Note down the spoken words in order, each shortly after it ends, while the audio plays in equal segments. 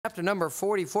chapter number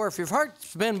 44. If your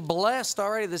heart's been blessed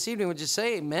already this evening, would you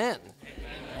say amen?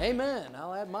 Amen.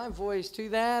 I'll add my voice to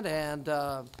that. And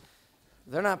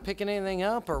they're not picking anything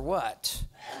up or what?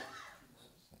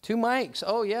 2 mics.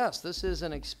 Oh, yes, this is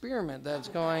an experiment that's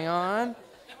going on.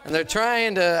 And they're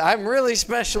trying to, I'm really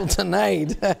special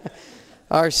tonight.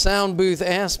 Our sound booth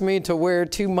asked me to wear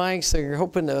 2 mics. They're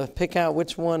hoping to pick out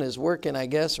which one is working, I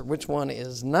guess, or which one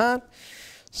is not.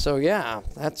 So, yeah,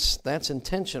 that's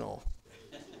intentional.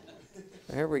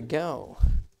 There we go.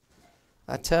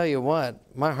 I tell you what,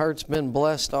 my heart's been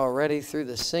blessed already through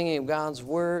the singing of God's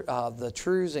Word, the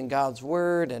truths in God's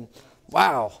Word, and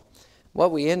wow,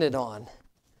 what we ended on.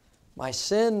 My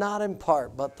sin, not in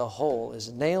part, but the whole,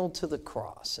 is nailed to the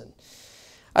cross. And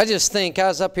I just think, I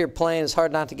was up here playing, it's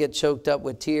hard not to get choked up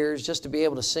with tears, just to be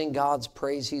able to sing God's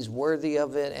praise. He's worthy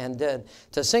of it, and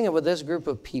to sing it with this group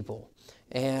of people.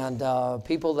 And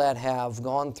people that have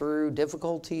gone through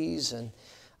difficulties and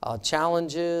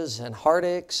challenges and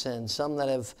heartaches, and some that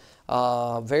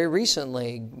have very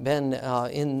recently been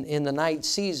in the night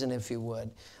season, if you would.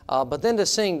 But then to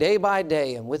sing day by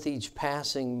day and with each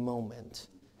passing moment,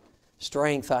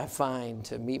 strength I find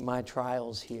to meet my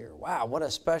trials here. Wow, what a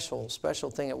special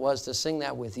thing it was to sing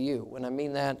that with you. And I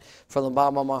mean that from the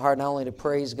bottom of my heart, not only to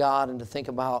praise God and to think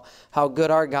about how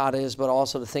good our God is, but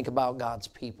also to think about God's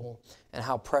people and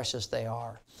how precious they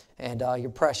are. And you're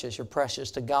precious. You're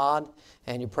precious to God,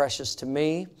 and you're precious to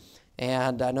me.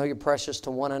 And I know you're precious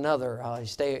to one another.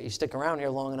 You stick around here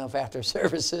long enough after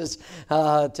services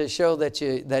to show that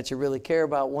you really care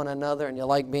about one another and you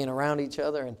like being around each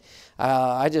other. And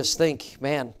I just think,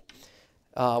 man,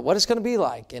 what it's going to be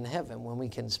like in heaven when we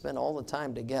can spend all the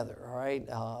time together, all right,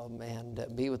 and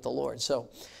be with the Lord. So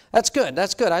that's good.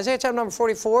 That's good. Isaiah chapter number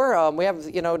 44. We have,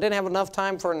 didn't have enough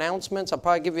time for announcements. I'll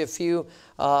probably give you a few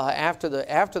after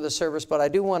the service, but I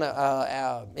do want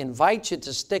to invite you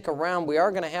to stick around. We are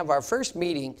going to have our first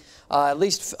meeting, at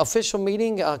least official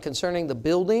meeting, concerning the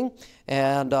building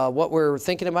and what we're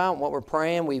thinking about and what we're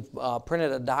praying. We've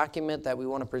printed a document that we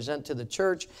want to present to the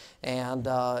church, and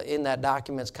in that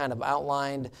document it's kind of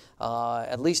outlined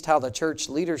at least how the church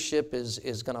leadership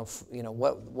is going to,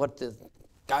 what the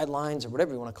guidelines or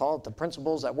whatever you want to call it, the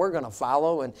principles that we're going to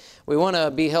follow. And we want to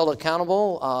be held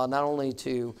accountable not only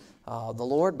to the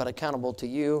Lord, but accountable to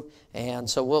you. And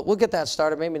so we'll get that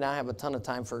started. Maybe not have a ton of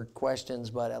time for questions,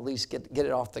 but at least get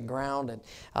it off the ground. And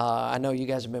I know you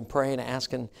guys have been praying and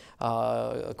asking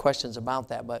questions about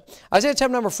that. But Isaiah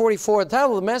chapter number 44, the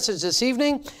title of the message this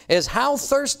evening is How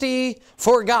Thirsty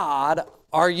for God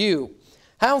Are You?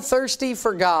 How thirsty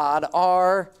for God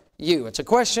are you? It's a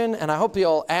question, and I hope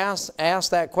you'll ask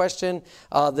that question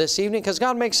this evening, because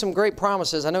God makes some great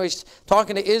promises. I know He's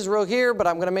talking to Israel here, but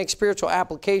I'm going to make spiritual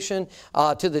application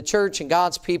to the church and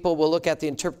God's people. We'll look at the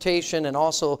interpretation and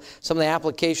also some of the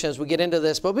application as we get into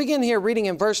this. But we'll begin here reading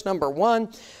in verse number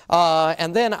 1,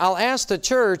 and then I'll ask the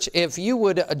church if you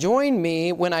would join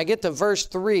me when I get to verse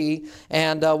 3,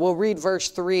 and we'll read verse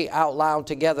 3 out loud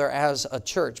together as a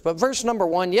church. But verse number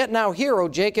 1, Yet now hear, O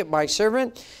Jacob, my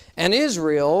servant, and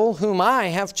Israel, whom I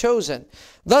have chosen.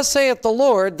 Thus saith the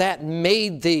Lord that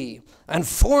made thee, and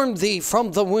formed thee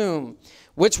from the womb,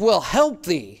 which will help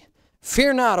thee.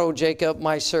 Fear not, O Jacob,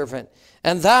 my servant,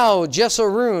 and thou,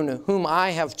 Jeshurun, whom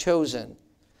I have chosen.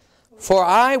 For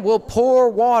I will pour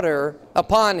water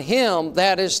upon him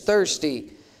that is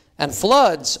thirsty, and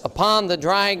floods upon the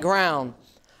dry ground.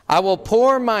 I will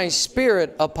pour my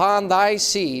spirit upon thy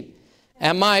seed,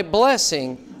 and my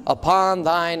blessing upon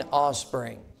thine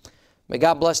offspring. May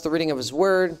God bless the reading of His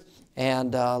Word,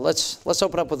 and let's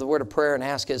open up with a word of prayer and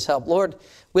ask His help. Lord,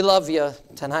 we love You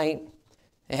tonight,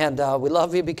 and we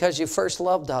love You because You first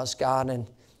loved us, God, and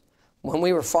when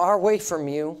we were far away from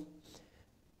You,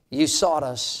 You sought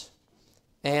us,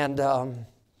 and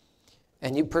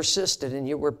You persisted, and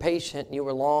You were patient, and You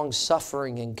were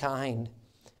long-suffering and kind.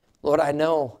 Lord, I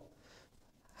know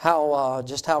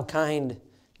just how kind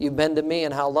You've been to me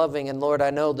and how loving, and Lord, I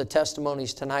know the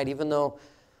testimonies tonight, even though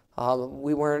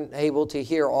we weren't able to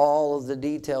hear all of the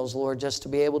details, Lord, just to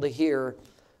be able to hear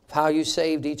how You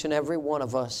saved each and every one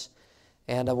of us.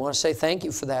 And I want to say thank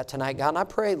You for that tonight, God. And I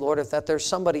pray, Lord, if that there's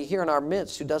somebody here in our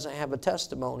midst who doesn't have a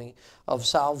testimony of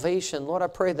salvation, Lord, I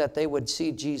pray that they would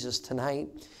see Jesus tonight,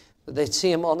 that they'd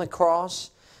see Him on the cross,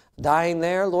 dying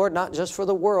there, Lord, not just for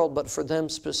the world, but for them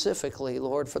specifically,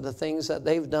 Lord, for the things that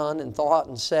they've done and thought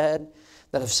and said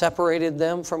that have separated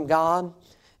them from God.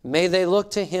 May they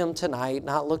look to Him tonight,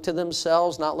 not look to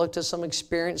themselves, not look to some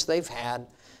experience they've had,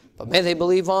 but may they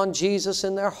believe on Jesus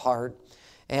in their heart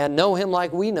and know Him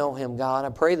like we know Him, God. I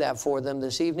pray that for them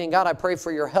this evening. God, I pray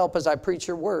for Your help as I preach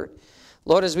Your word.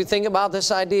 Lord, as we think about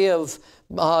this idea of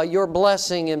your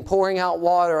blessing and pouring out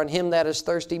water on him that is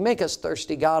thirsty, make us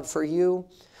thirsty, God, for you.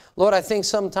 Lord, I think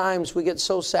sometimes we get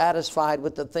so satisfied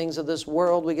with the things of this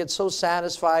world. We get so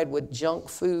satisfied with junk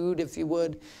food, if you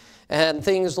would, and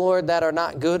things, Lord, that are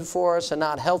not good for us and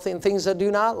not healthy, and things that do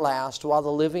not last, while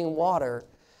the living water,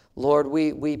 Lord,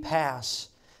 we pass.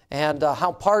 And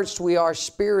how parched we are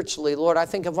spiritually. Lord, I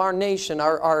think of our nation,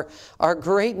 our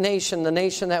great nation, the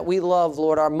nation that we love,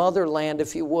 Lord, our motherland,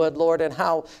 if you would, Lord, and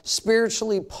how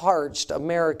spiritually parched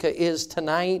America is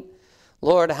tonight.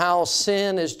 Lord, how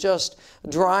sin is just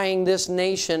drying this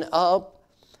nation up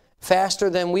faster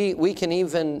than we can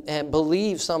even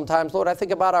believe sometimes. Lord, I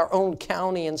think about our own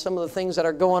county and some of the things that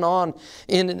are going on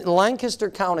in Lancaster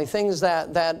County, things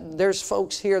that there's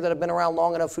folks here that have been around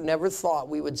long enough who never thought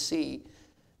we would see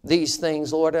these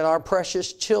things, Lord, and our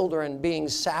precious children being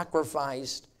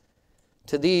sacrificed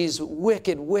to these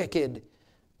wicked, wicked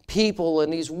people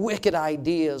and these wicked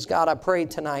ideas. God, I pray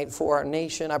tonight for our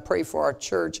nation. I pray for our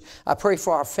church. I pray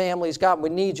for our families. God, we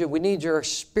need you. We need your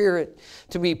Spirit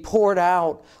to be poured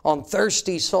out on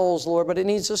thirsty souls, Lord, but it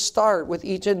needs to start with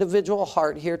each individual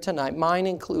heart here tonight, mine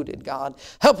included, God.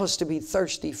 Help us to be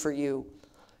thirsty for you.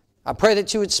 I pray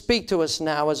that you would speak to us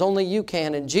now as only you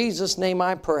can. In Jesus' name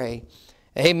I pray.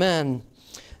 Amen.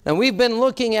 Now we've been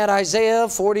looking at Isaiah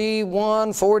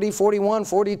 41, 40, 41,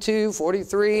 42,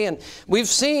 43, and we've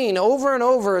seen over and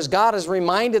over as God has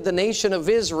reminded the nation of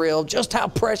Israel just how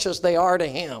precious they are to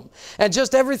Him and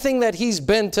just everything that He's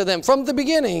been to them from the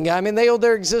beginning. I mean, they owe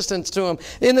their existence to Him.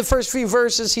 In the first few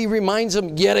verses, He reminds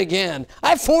them yet again,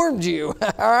 I formed you,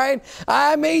 all right?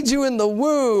 I made you in the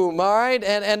womb, all right?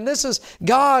 And this is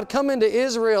God coming to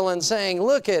Israel and saying,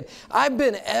 look I've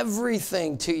been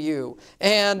everything to you,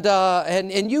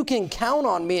 and you can count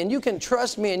on me, and you can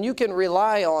trust me, and you can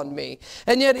rely on me.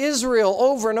 And yet Israel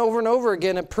over and over and over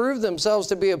again have proved themselves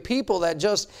to be a people that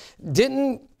just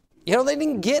didn't, they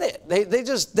didn't get it.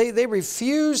 They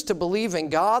refused to believe in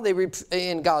God,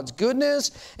 in God's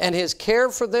goodness and His care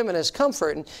for them and His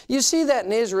comfort. And you see that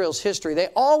in Israel's history. They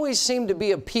always seem to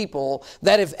be a people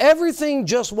that if everything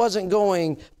just wasn't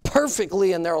going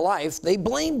perfectly in their life, they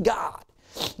blamed God.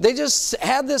 They just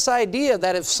had this idea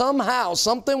that if somehow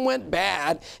something went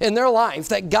bad in their life,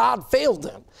 that God failed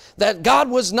them, that God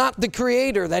was not the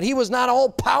creator, that He was not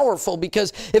all-powerful,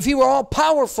 because if He were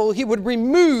all-powerful, He would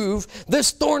remove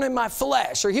this thorn in my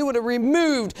flesh, or He would have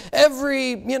removed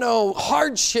every,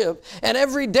 hardship, and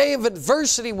every day of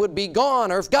adversity would be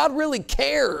gone. Or if God really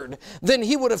cared, then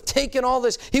He would have taken all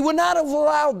this. He would not have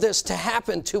allowed this to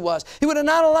happen to us. He would have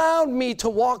not allowed me to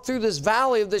walk through this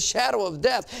valley of the shadow of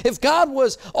death. If God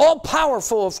was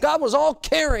all-powerful, if God was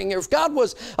all-caring, if God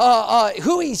was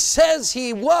who He says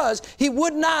He was, He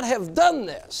would not have done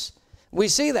this. We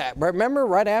see that. Remember,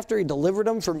 right after He delivered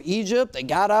them from Egypt, they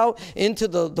got out into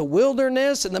the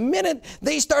wilderness, and the minute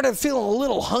they started feeling a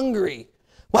little hungry,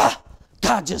 well,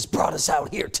 God just brought us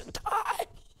out here to die.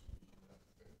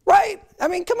 Right? I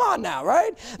mean, come on now,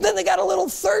 right? Then they got a little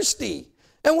thirsty.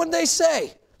 And what did they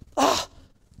say?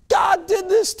 God did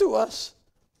this to us.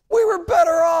 We were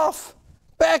better off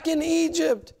back in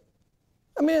Egypt.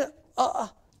 I mean, a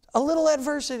little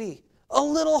adversity, a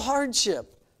little hardship,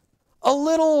 a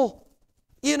little,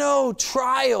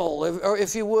 trial, or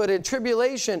if you would, and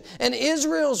tribulation. And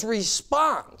Israel's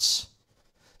response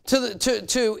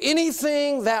to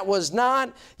anything that was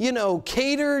not,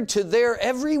 catered to their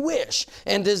every wish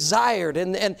and desired,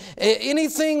 and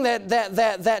anything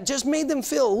that just made them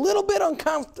feel a little bit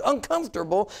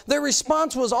uncomfortable, their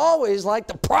response was always like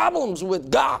the problems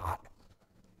with God.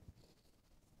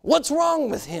 What's wrong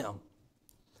with Him?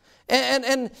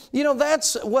 And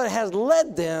that's what has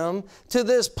led them to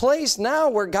this place now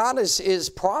where God is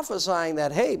prophesying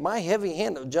that, hey, my heavy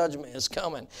hand of judgment is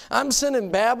coming. I'm sending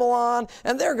Babylon,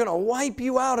 and they're going to wipe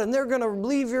you out, and they're going to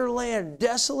leave your land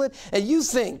desolate. And you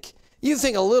think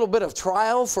a little bit of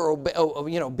trial for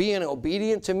being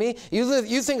obedient to me,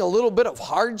 you think a little bit of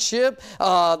hardship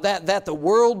that the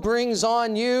world brings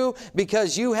on you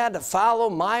because you had to follow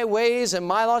my ways and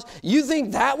my laws, you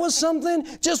think that was something?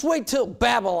 Just wait till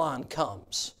Babylon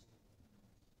comes.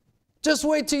 Just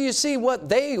wait till you see what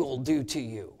they will do to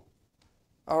you.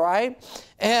 All right?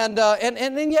 And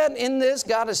yet in this,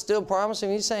 God is still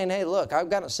promising. He's saying, hey, look, I've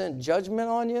got to send judgment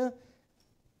on you,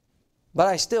 but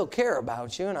I still care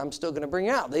about you, and I'm still going to bring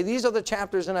you out. These are the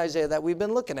chapters in Isaiah that we've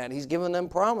been looking at. He's given them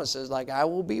promises like, I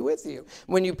will be with you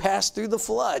when you pass through the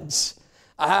floods.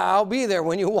 I'll be there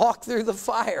when you walk through the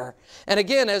fire. And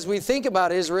again, as we think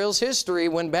about Israel's history,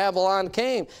 when Babylon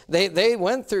came, they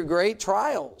went through great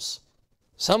trials.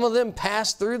 Some of them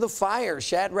passed through the fire,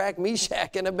 Shadrach,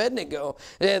 Meshach, and Abednego.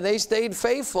 They stayed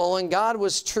faithful, and God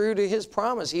was true to his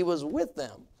promise. He was with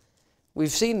them. We've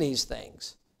seen these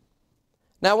things.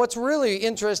 Now, what's really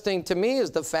interesting to me is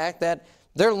the fact that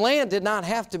their land did not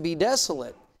have to be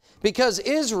desolate, because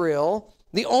Israel,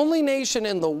 the only nation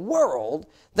in the world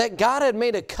that God had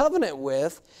made a covenant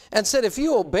with and said, if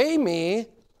you obey me,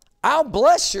 I'll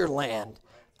bless your land.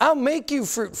 I'll make you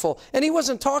fruitful. And he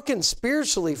wasn't talking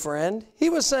spiritually, friend. He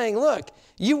was saying, look,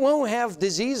 you won't have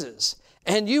diseases,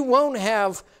 and you won't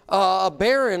have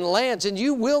barren lands, and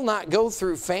you will not go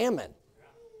through famine.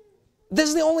 This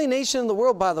is the only nation in the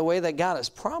world, by the way, that God has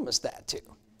promised that to.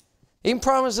 He can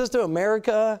promise this to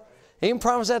America. He can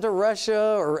promise that to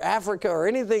Russia or Africa or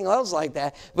anything else like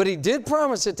that. But he did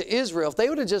promise it to Israel. If they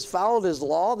would have just followed his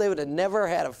law, they would have never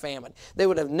had a famine. They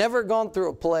would have never gone through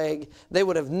a plague. They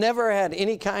would have never had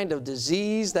any kind of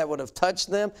disease that would have touched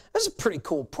them. That's a pretty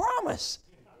cool promise.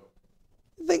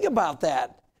 Think about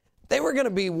that. They were going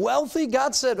to be wealthy.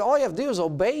 God said, all you have to do is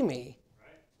obey me.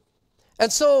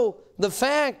 And so the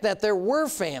fact that there were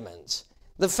famines,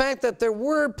 the fact that there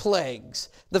were plagues,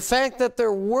 the fact that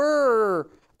there were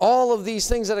all of these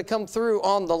things that had come through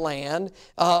on the land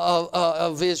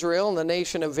of Israel and the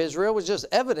nation of Israel was just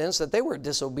evidence that they were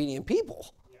disobedient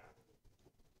people.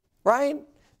 Right?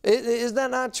 Is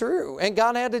that not true? And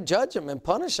God had to judge them and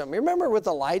punish them. You remember with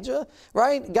Elijah,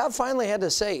 right? God finally had to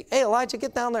say, hey, Elijah,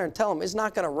 get down there and tell them it's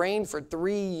not going to rain for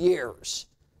 3 years.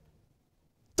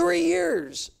 3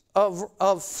 years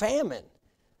of famine.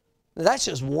 That's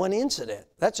just one incident.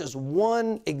 That's just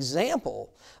one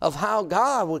example of how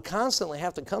God would constantly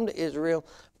have to come to Israel,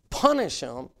 punish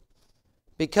them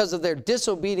because of their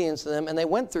disobedience to them, and they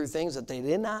went through things that they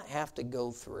did not have to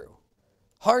go through.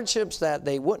 Hardships that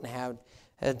they wouldn't have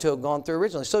had to have gone through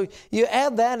originally. So you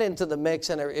add that into the mix,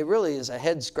 and it really is a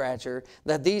head scratcher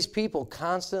that these people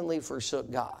constantly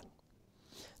forsook God.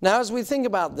 Now, as we think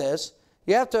about this,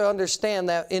 you have to understand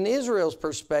that in Israel's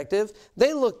perspective,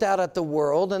 they looked out at the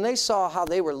world and they saw how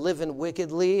they were living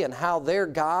wickedly and how their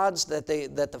gods that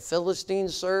the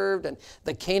Philistines served and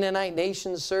the Canaanite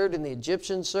nations served and the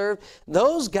Egyptians served,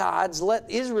 those gods let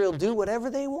Israel do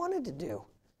whatever they wanted to do.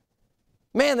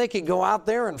 Man, they could go out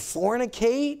there and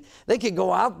fornicate. They could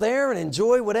go out there and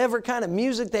enjoy whatever kind of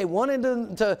music they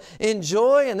wanted to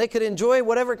enjoy, and they could enjoy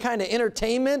whatever kind of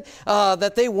entertainment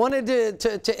that they wanted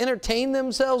to entertain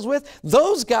themselves with.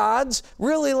 Those gods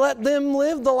really let them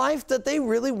live the life that they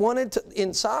really wanted to,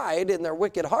 inside in their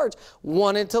wicked hearts,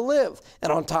 wanted to live.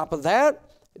 And on top of that,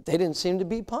 they didn't seem to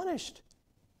be punished.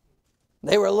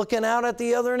 They were looking out at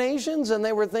the other nations and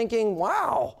they were thinking,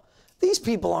 wow, these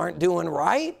people aren't doing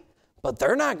right. But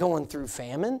they're not going through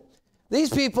famine.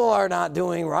 These people are not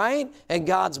doing right, and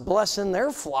God's blessing their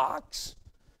flocks.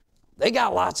 They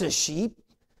got lots of sheep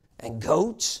and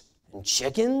goats and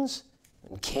chickens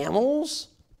and camels,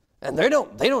 and they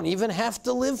don't even have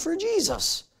to live for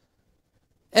Jesus.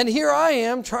 And here I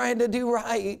am trying to do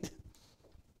right,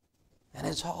 and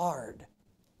it's hard.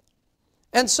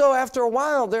 And so after a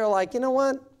while, they're like, you know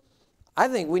what? I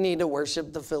think we need to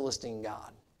worship the Philistine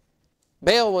god.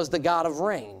 Baal was the god of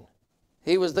rain.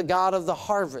 He was the God of the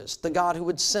harvest, the God who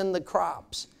would send the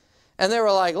crops. And they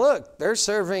were like, look, they're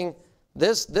serving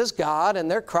this God and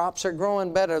their crops are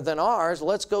growing better than ours.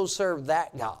 Let's go serve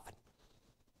that God.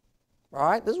 All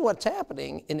right? This is what's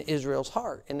happening in Israel's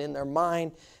heart and in their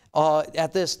mind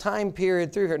at this time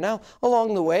period through here. Now,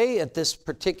 along the way, at this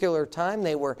particular time,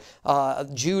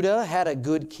 Judah had a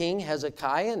good king,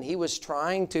 Hezekiah, and he was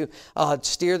trying to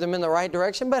steer them in the right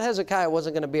direction, but Hezekiah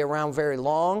wasn't going to be around very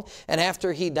long. And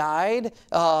after he died,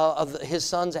 his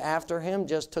sons after him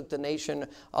just took the nation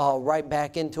right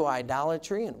back into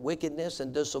idolatry and wickedness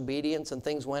and disobedience, and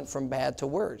things went from bad to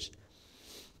worse.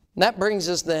 And that brings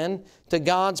us then to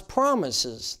God's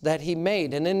promises that he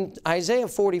made. And in Isaiah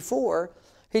 44,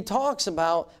 he talks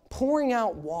about pouring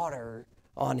out water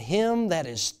on him that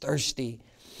is thirsty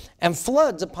and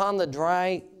floods upon the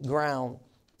dry ground.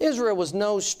 Israel was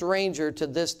no stranger to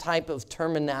this type of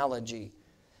terminology.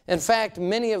 In fact,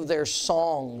 many of their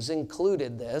songs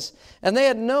included this, and they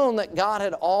had known that God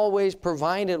had always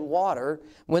provided water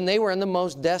when they were in the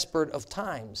most desperate of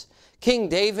times. King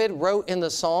David wrote in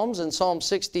the Psalms, in Psalm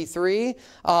 63,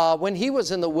 when he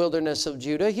was in the wilderness of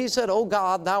Judah, he said, "O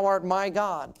God, thou art my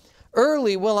God.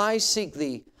 Early will I seek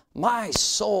thee. My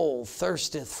soul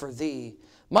thirsteth for thee.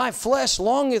 My flesh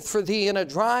longeth for thee in a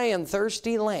dry and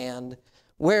thirsty land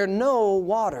where no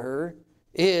water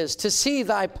is, to see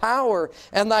thy power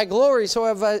and thy glory, so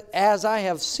as I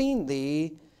have seen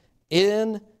thee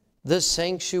in the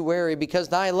sanctuary, because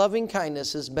thy loving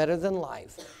kindness is better than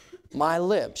life, My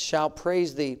lips shall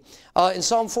praise thee. In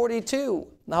Psalm 42,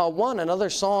 1, another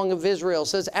song of Israel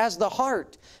says, as the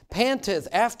hart panteth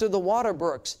after the water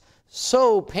brooks,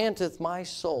 so panteth my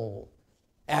soul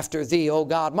after thee, O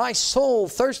God. My soul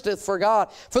thirsteth for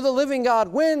God, for the living God.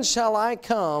 When shall I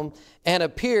come and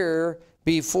appear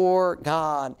before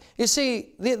God? You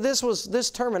see,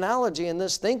 this terminology and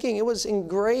this thinking, it was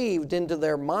engraved into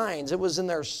their minds. It was in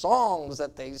their songs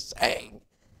that they sang.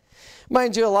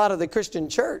 Mind you, a lot of the Christian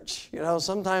church,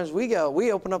 sometimes we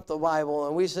open up the Bible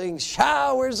and we sing,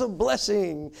 showers of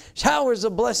blessing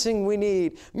we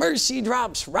need. Mercy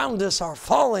drops round us are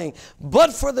falling,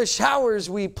 but for the showers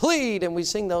we plead. And we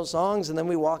sing those songs, and then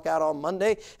we walk out on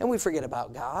Monday and we forget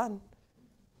about God.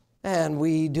 And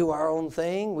we do our own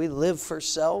thing. We live for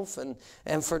self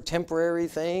and for temporary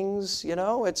things.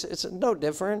 It's no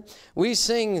different. We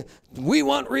sing, we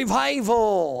want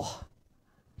revival.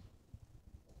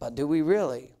 But do we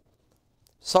really?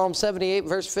 Psalm 78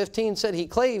 verse 15 said, he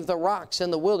clave the rocks in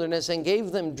the wilderness and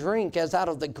gave them drink as out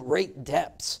of the great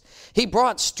depths. He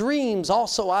brought streams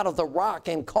also out of the rock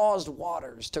and caused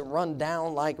waters to run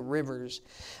down like rivers.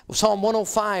 Psalm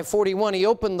 105, 41, he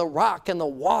opened the rock and the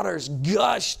waters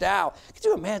gushed out. Could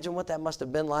you imagine what that must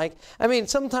have been like? I mean,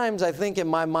 sometimes I think in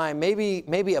my mind, maybe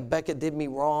Becca did me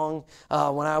wrong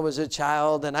when I was a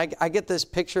child. And I get this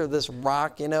picture of this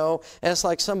rock, and it's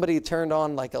like somebody turned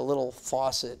on like a little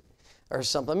faucet or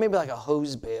something, maybe like a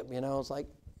hose bib, it's like,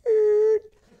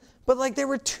 but like there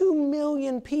were 2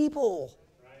 million people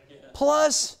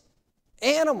plus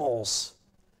animals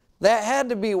that had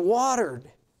to be watered.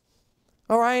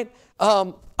 All right,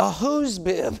 a hose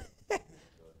bib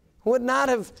would not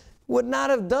have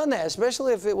done that,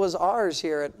 especially if it was ours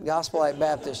here at Gospel Light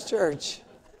Baptist Church.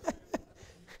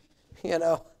 We're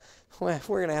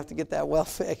going to have to get that well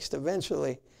fixed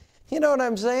eventually. You know what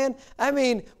I'm saying? I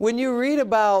mean, when you read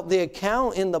about the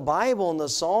account in the Bible and the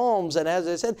Psalms, and as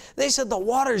I said, they said the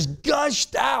waters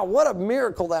gushed out. What a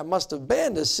miracle that must have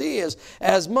been to see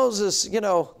as Moses,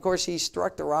 of course, he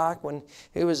struck the rock when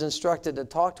he was instructed to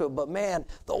talk to it. But man,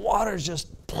 the waters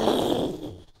just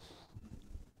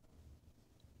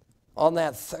on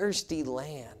that thirsty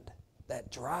land,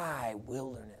 that dry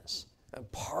wilderness, a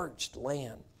parched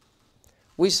land.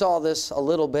 We saw this a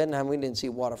little bit, and we didn't see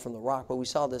water from the rock, but we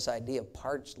saw this idea of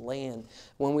parched land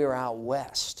when we were out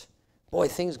west. Boy,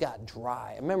 things got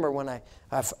dry. I remember when I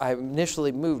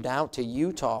initially moved out to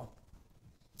Utah,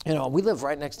 we live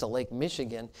right next to Lake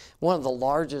Michigan, one of the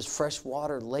largest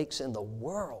freshwater lakes in the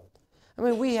world. I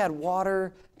mean, we had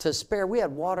water to spare. We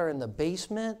had water in the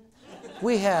basement.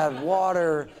 We had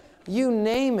water. You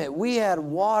name it, we had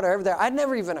water over there. I'd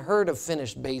never even heard of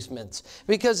finished basements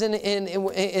because in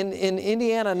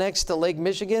Indiana next to Lake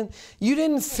Michigan, you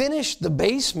didn't finish the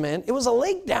basement. It was a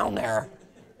lake down there.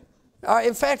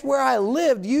 In fact, where I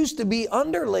lived used to be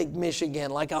under Lake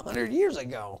Michigan like 100 years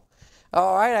ago.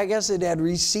 All right, I guess it had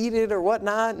receded or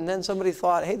whatnot, and then somebody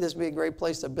thought, hey, this would be a great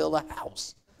place to build a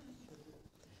house.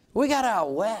 We got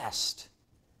out west,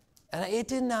 and it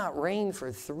did not rain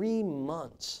for 3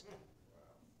 months.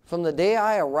 From the day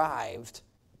I arrived,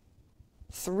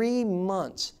 3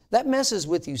 months. That messes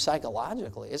with you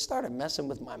psychologically. It started messing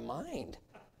with my mind.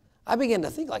 I began to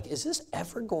think, like, is this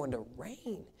ever going to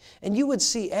rain? And you would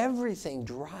see everything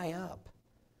dry up.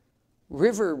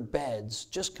 River beds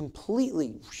just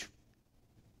completely,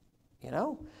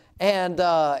 And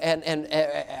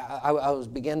I was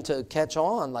beginning to catch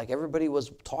on, like everybody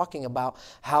was talking about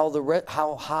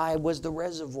how high was the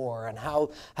reservoir and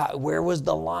where was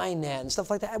the line at and stuff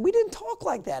like that. We didn't talk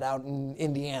like that out in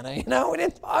Indiana, We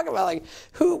didn't talk about like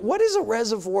what is a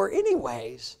reservoir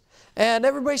anyways. And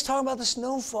everybody's talking about the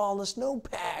snowfall and the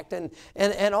snowpack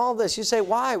and all this. You say,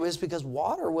 why? It was because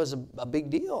water was a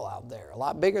big deal out there, a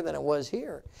lot bigger than it was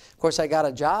here. Of course, I got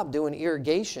a job doing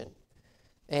irrigation.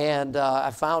 And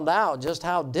I found out just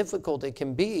how difficult it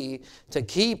can be to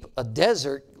keep a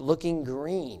desert looking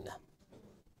green.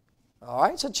 All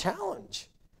right, it's a challenge.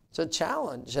 It's a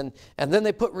challenge. And then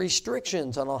they put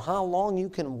restrictions on how long you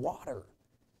can water.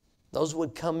 Those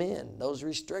would come in. Those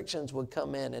restrictions would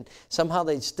come in. And somehow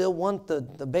they still want the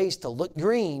base to look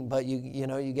green, but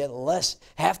you get less,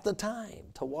 half the time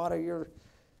to water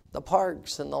the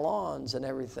parks and the lawns and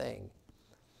everything.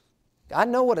 I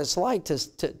know what it's like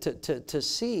to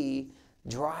see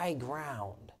dry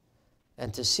ground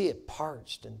and to see it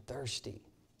parched and thirsty.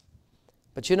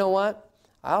 But you know what?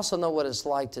 I also know what it's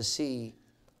like to see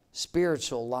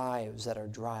spiritual lives that are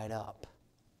dried up.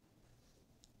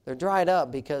 They're dried up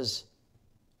because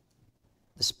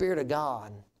the Spirit of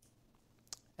God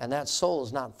and that soul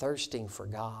is not thirsting for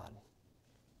God.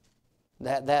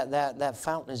 That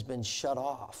fountain has been shut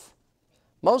off.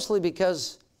 Mostly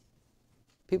because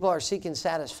People are seeking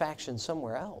satisfaction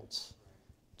somewhere else,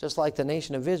 just like the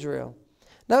nation of Israel.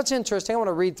 Now, it's interesting. I want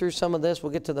to read through some of this.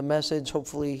 We'll get to the message,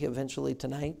 hopefully, eventually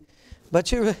tonight. But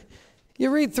you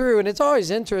read through, and it's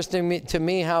always interesting to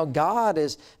me how God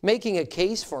is making a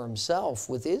case for himself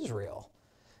with Israel.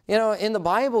 You know, in the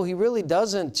Bible, he really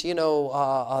doesn't,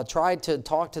 try to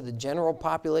talk to the general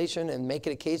population and make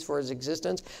it a case for his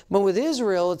existence. But with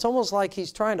Israel, it's almost like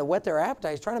he's trying to whet their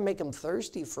appetite. He's trying to make them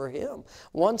thirsty for him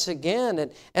once again.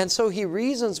 And so he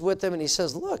reasons with them and he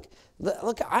says, look,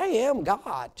 I am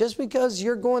God. Just because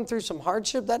you're going through some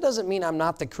hardship, that doesn't mean I'm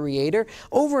not the creator.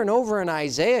 Over and over in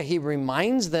Isaiah, he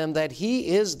reminds them that he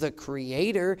is the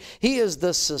creator. He is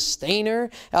the sustainer.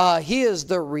 He is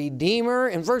the redeemer.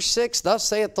 In verse 6, thus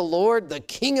saith the Lord, the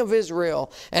King of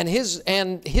Israel, and his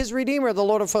Redeemer, the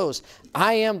Lord of hosts.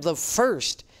 I am the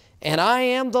first, and I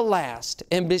am the last,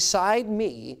 and beside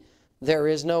me there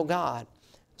is no God.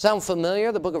 Sound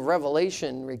familiar? The book of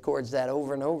Revelation records that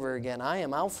over and over again. I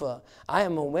am Alpha. I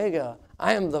am Omega.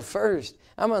 I am the first.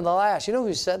 I'm the last. You know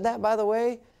who said that, by the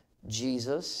way?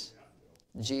 Jesus.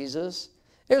 Jesus.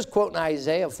 Here's quoting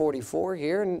Isaiah 44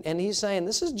 here, and he's saying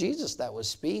this is Jesus that was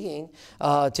speaking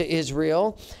to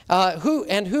Israel.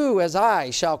 Who, as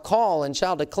I, shall call and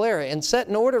shall declare it, and set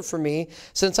in order for me,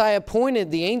 since I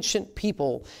appointed the ancient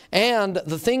people, and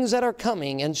the things that are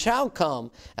coming, and shall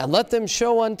come, and let them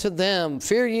show unto them.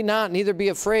 Fear ye not, neither be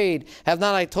afraid. Have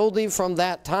not I told thee from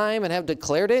that time, and have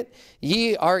declared it?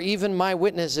 Ye are even my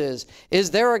witnesses.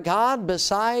 Is there a God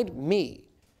beside me?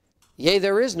 Yea,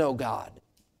 there is no God.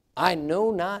 I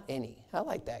know not any. I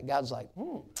like that. God's like,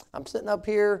 I'm sitting up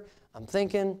here, I'm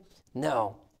thinking,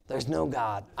 no, there's no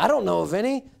God. I don't know of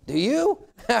any. Do you?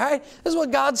 All right? This is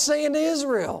what God's saying to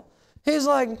Israel. He's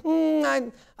like,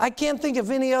 I can't think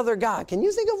of any other God. Can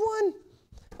you think of one?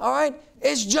 All right?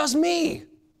 It's just me.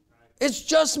 It's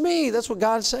just me. That's what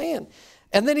God's saying.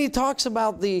 And then he talks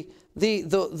about the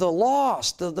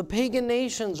lost, the pagan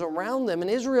nations around them.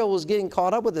 And Israel was getting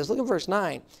caught up with this. Look at verse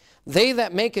 9. They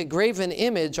that make a graven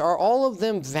image are all of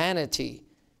them vanity,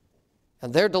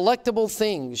 and their delectable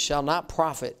things shall not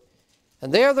profit.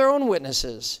 And they are their own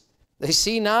witnesses. They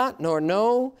see not, nor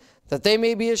know, that they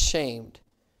may be ashamed.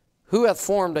 Who hath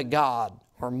formed a god,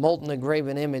 or molten a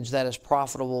graven image that is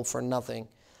profitable for nothing?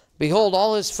 Behold,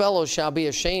 all his fellows shall be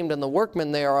ashamed, and the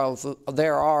workmen there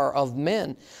are of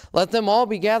men. Let them all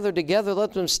be gathered together,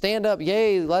 let them stand up,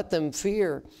 yea, let them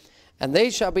fear. And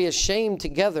they shall be ashamed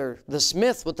together. The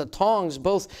smith with the tongs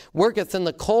both worketh in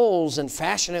the coals, and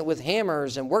fashioneth with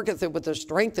hammers, and worketh it with the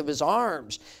strength of his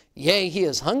arms. Yea, he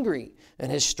is hungry,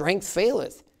 and his strength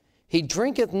faileth. He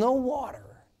drinketh no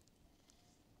water,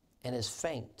 and is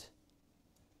faint.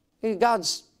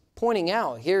 God's pointing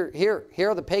out, here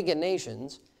are the pagan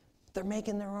nations. They're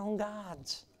making their own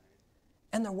gods.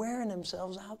 And they're wearing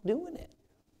themselves out doing it.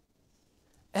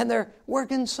 And they're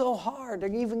working so hard,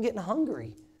 they're even getting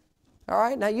hungry. All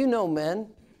right, now you know, men,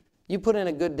 you put in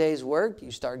a good day's work,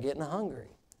 you start getting hungry.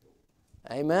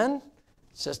 Amen?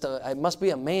 It's just it must be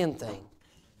a man thing.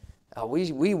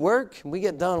 We work, we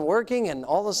get done working, and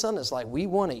all of a sudden it's like we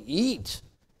want to eat.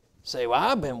 Say, well,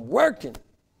 I've been working.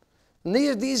 And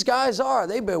these guys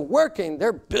they've been working,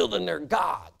 they're building their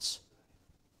gods.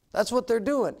 That's what they're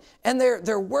doing. And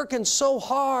they're working so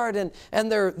hard, and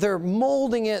they're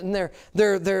molding it, and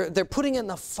they're putting it in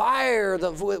the fire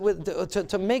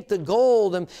to make the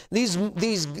gold. And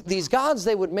these gods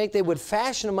they would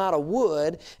fashion them out of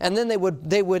wood, and then they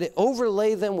would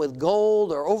overlay them with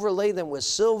gold or overlay them with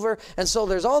silver. And so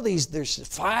there's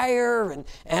fire,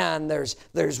 and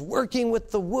there's working with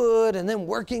the wood, and then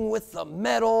working with the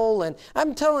metal. And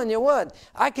I'm telling you what,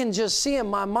 I can just see in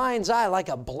my mind's eye like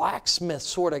a blacksmith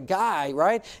sort of guy,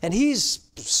 right? And he's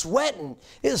sweating.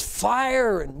 It's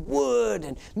fire and wood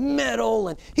and metal,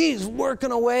 and he's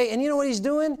working away. And you know what he's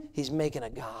doing? He's making a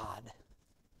god.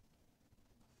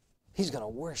 He's going to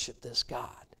worship this God.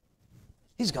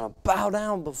 He's going to bow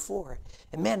down before it.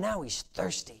 And man, now he's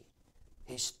thirsty.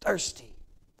 He's thirsty.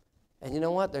 And you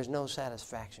know what? There's no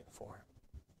satisfaction for him.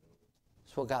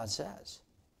 That's what God says.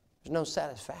 There's no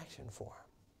satisfaction for him.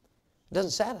 It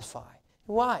doesn't satisfy.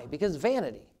 Why? Because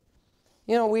vanity.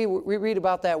 You know, we read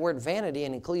about that word vanity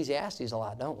in Ecclesiastes a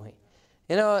lot, don't we?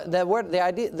 You know, that word, the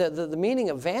idea, the meaning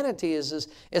of vanity is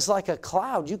it's like a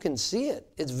cloud. You can see it.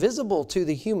 It's visible to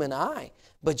the human eye,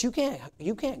 but you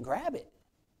can't grab it.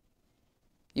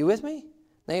 You with me?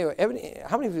 Now,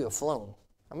 how many of you have flown?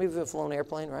 How many of you have flown an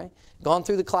airplane, right? Gone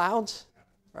through the clouds,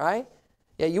 right?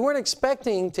 Yeah, you weren't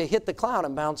expecting to hit the cloud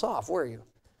and bounce off, were you?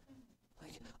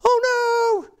 Like,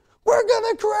 oh no, we're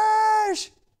going to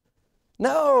crash.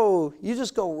 No, you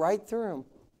just go right through them.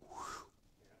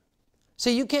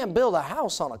 See, you can't build a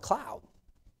house on a cloud.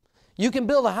 You can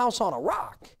build a house on a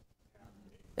rock.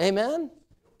 Amen?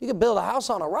 You can build a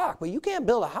house on a rock, but you can't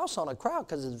build a house on a crowd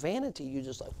because it's vanity. You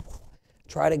just like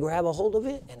try to grab a hold of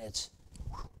it, and it's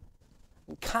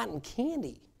cotton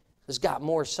candy. It's got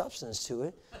more substance to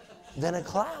it than a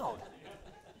cloud.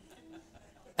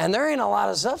 And there ain't a lot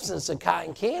of substance in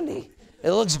cotton candy.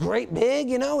 It looks great big,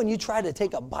 you know, and you try to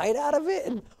take a bite out of it,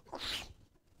 and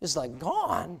it's like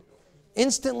gone.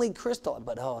 Instantly crystallized.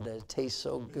 But oh, it tastes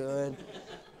so good.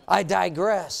 I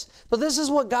digress. But this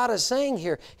is what God is saying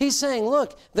here. He's saying,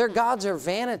 look, their gods are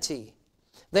vanity.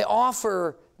 They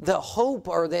offer the hope,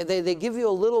 or they give you a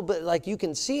little bit, like you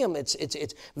can see them.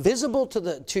 It's visible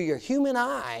to your human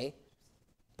eye,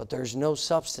 but there's no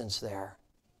substance there.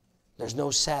 There's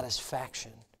no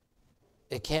satisfaction.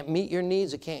 It can't meet your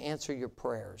needs. It can't answer your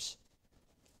prayers.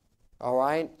 All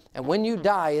right? And when you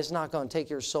die, it's not going to take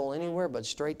your soul anywhere but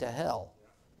straight to hell.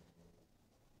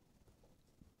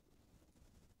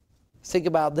 Think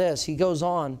about this. He goes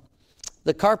on.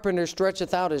 The carpenter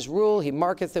stretcheth out his rule. He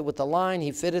marketh it with the line.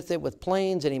 He fitteth it with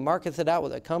planes. And he marketh it out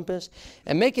with a compass.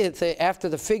 And maketh it after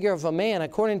the figure of a man,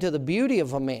 according to the beauty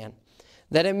of a man,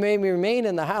 that it may remain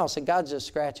in the house. And God's just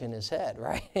scratching his head,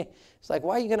 right? It's like,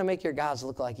 why are you going to make your gods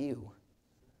look like you?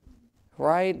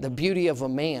 Right? The beauty of a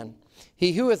man.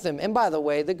 He heweth them. And by the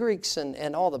way, the Greeks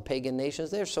and all the pagan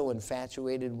nations, they're so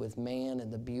infatuated with man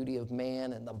and the beauty of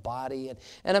man and the body.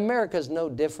 And America's no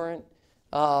different.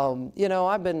 You know,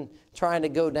 I've been trying to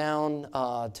go down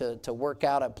to work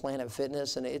out at Planet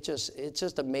Fitness, and it's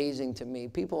just amazing to me.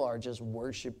 People are just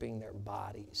worshiping their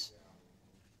bodies.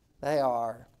 They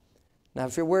are. Now,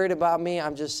 if you're worried about me,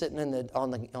 I'm just sitting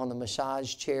on the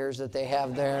massage chairs that they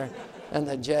have there, and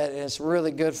the jet. And it's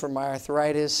really good for my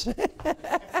arthritis.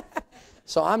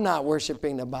 So I'm not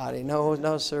worshiping the body.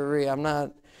 No, sirree, I'm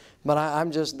not. But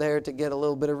I'm just there to get a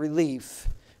little bit of relief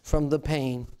from the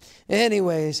pain.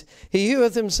 Anyways, he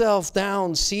heweth himself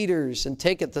down cedars and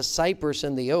taketh the cypress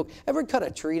and the oak. Ever cut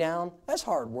a tree down? That's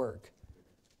hard work.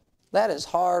 That is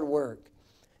hard work.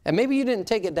 And maybe you didn't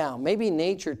take it down. Maybe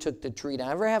nature took the tree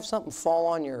down. Ever have something fall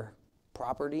on your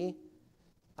property?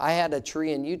 I had a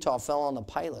tree in Utah fell on the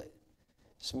pilot.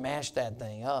 Smashed that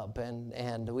thing up,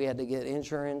 and we had to get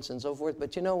insurance and so forth.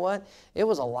 But you know what? It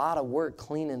was a lot of work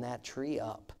cleaning that tree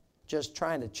up, just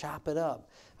trying to chop it up.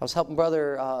 I was helping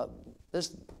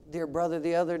this dear brother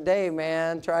the other day,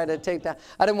 man, try to take down.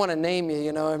 I didn't want to name you,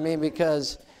 you know what I mean,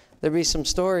 because there'd be some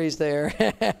stories there.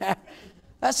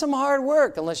 That's some hard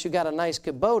work, unless you got a nice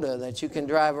Kubota that you can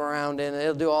drive around in, and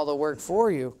it'll do all the work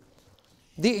for you.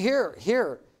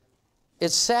 Here,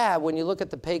 it's sad when you look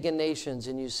at the pagan nations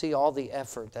and you see all the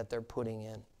effort that they're putting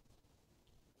in.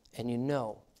 And you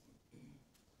know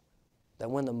that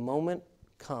when the moment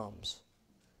comes,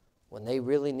 when they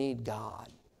really need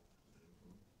God,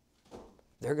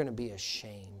 they're going to be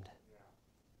ashamed.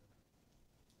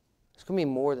 It's going to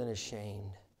be more than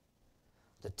ashamed.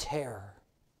 The terror.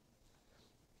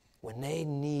 When they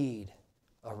need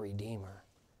a Redeemer.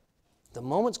 The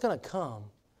moment's going to come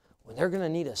when they're going to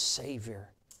need a Savior.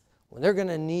 When they're going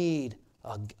to need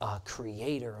a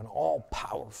Creator, an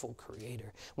all-powerful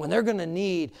Creator. When they're going to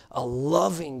need a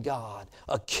loving God,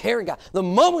 a caring God. The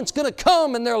moment's going to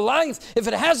come in their life, if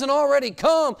it hasn't already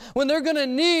come, when they're going to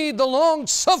need the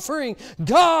long-suffering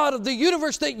God of the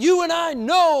universe that you and I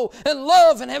know and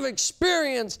love and have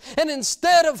experienced. And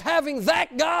instead of having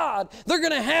that God, they're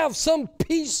going to have some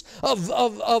piece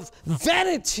of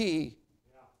vanity.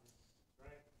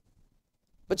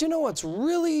 But you know what's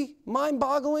really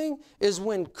mind-boggling is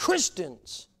when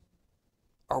Christians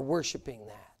are worshiping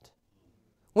that.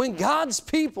 When God's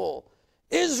people,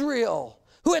 Israel,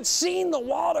 who had seen the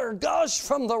water gush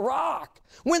from the rock,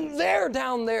 when they're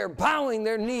down there bowing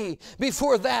their knee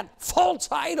before that false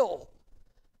idol.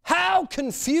 How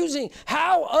confusing,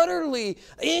 how utterly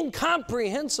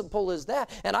incomprehensible is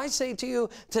that? And I say to you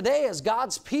today, as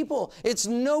God's people, it's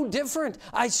no different.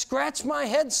 I scratch my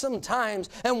head sometimes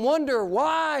and wonder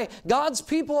why God's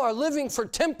people are living for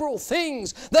temporal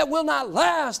things that will not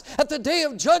last. At the day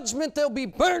of judgment, they'll be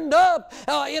burned up.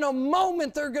 In a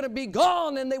moment, they're going to be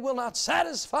gone and they will not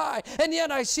satisfy. And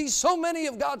yet I see so many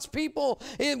of God's people,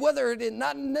 whether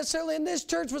not necessarily in this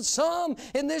church, but some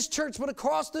in this church, but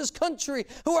across this country,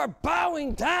 who are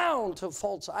bowing down to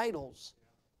false idols.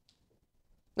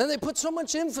 And they put so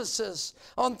much emphasis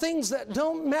on things that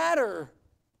don't matter.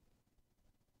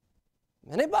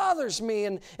 And it bothers me,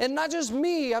 and not just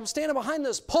me. I'm standing behind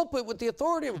this pulpit with the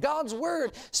authority of God's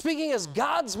Word, speaking as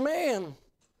God's man.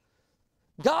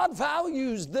 God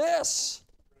values this.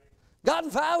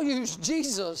 God values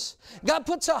Jesus. God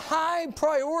puts a high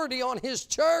priority on His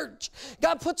church.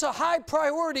 God puts a high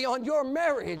priority on your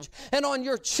marriage and on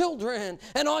your children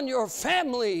and on your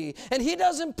family. And He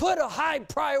doesn't put a high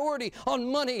priority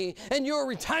on money and your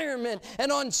retirement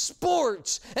and on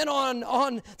sports and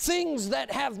on things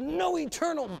that have no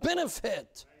eternal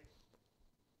benefit.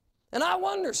 And I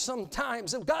wonder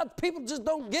sometimes if God's people just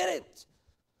don't get it.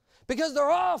 Because they're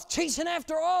off chasing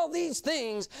after all these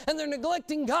things, and they're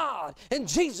neglecting God and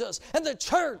Jesus and the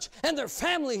church and their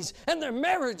families and their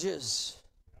marriages.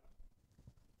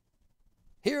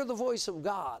 Hear the voice of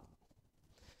God.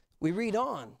 We read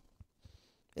on.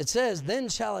 It says, then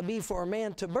shall it be for a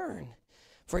man to burn,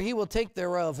 for he will take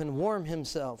thereof and warm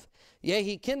himself. Yea,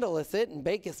 he kindleth it and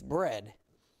baketh bread.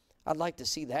 I'd like to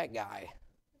see that guy.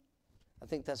 I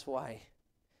think that's why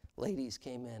ladies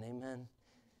came in, amen,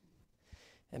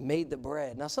 and made the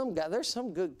bread. Now, there's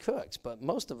some good cooks, but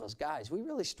most of us guys, we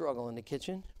really struggle in the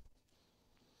kitchen.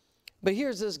 But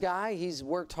here's this guy. He's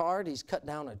worked hard. He's cut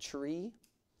down a tree.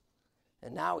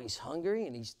 And now he's hungry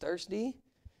and he's thirsty.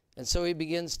 And so he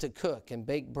begins to cook and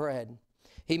bake bread.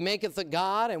 He maketh a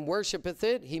god and worshipeth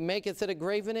it. He maketh it a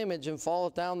graven image and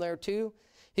falleth down thereto.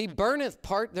 He burneth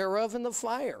part thereof in the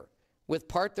fire. With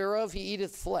part thereof he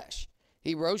eateth flesh.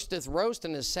 He roasteth roast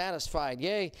and is satisfied.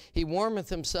 Yea, he warmeth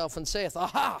himself and saith,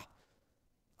 aha,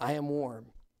 I am warm.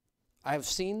 I have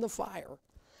seen the fire.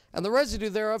 And the residue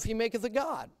thereof he maketh a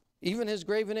god, even his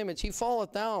graven image. He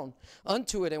falleth down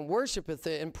unto it and worshipeth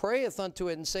it and prayeth unto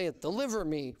it and saith, deliver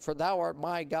me, for thou art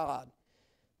my God.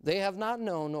 They have not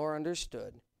known nor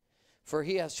understood, for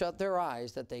he hath shut their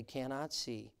eyes that they cannot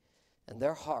see, and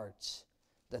their hearts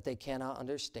that they cannot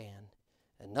understand.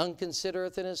 And none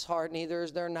considereth in his heart, neither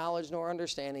is there knowledge nor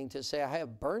understanding, to say, I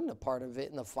have burned a part of it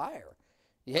in the fire.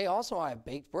 Yea, also I have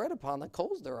baked bread upon the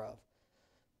coals thereof.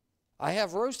 I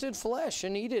have roasted flesh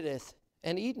and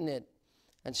eaten it.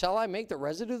 And shall I make the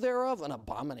residue thereof an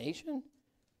abomination?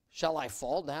 Shall I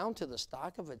fall down to the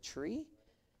stock of a tree?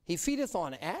 He feedeth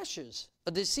on ashes.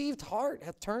 A deceived heart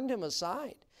hath turned him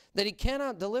aside, that he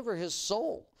cannot deliver his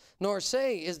soul, nor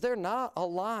say, is there not a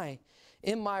lie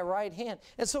in my right hand?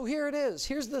 And so here it is.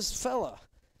 Here's this fella.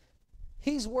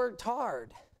 He's worked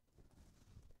hard.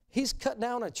 He's cut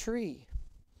down a tree.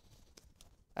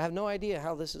 I have no idea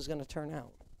how this is going to turn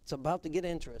out. It's about to get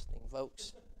interesting,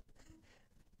 folks.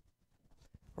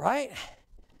 Right?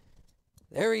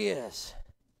 There he is.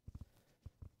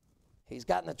 He's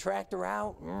gotten the tractor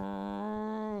out.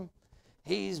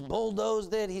 He's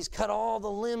bulldozed it. He's cut all the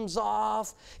limbs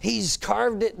off. He's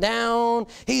carved it down.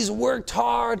 He's worked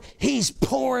hard. He's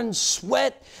pouring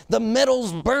sweat. The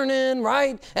metal's burning,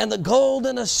 right? And the gold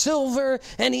and the silver.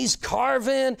 And he's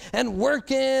carving and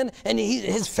working. And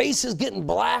his face is getting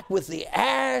black with the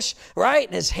ash, right?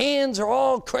 And his hands are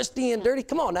all crusty and dirty.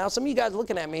 Come on now, some of you guys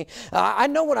looking at me. I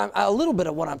know a little bit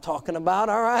of what I'm talking about,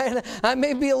 all right? I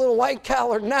may be a little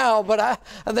white-collared now, but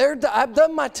I've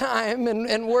done my time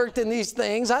and worked in these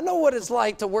things. I know what it's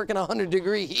like to work in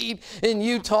 100-degree heat in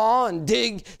Utah and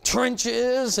dig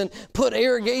trenches and put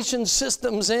irrigation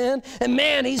systems in. And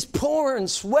man, he's pouring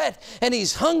sweat and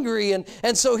he's hungry.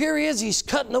 And so here he is, he's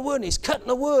cutting the wood and he's cutting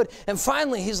the wood. And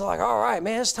finally he's like, all right,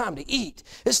 man, it's time to eat.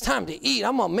 It's time to eat.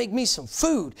 I'm going to make me some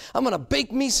food. I'm going to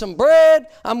bake me some bread.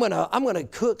 I'm going to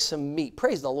cook some meat.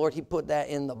 Praise the Lord, he put that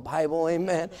in the Bible,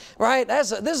 amen. Right?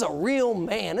 This is a real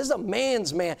man. This is a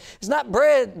man's man. It's not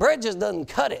bread. Bread just doesn't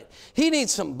cut it. He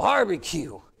needs some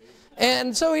barbecue.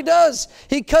 And so he does.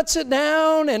 He cuts it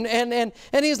down and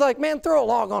he's like, man, throw a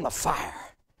log on the fire.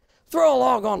 Throw a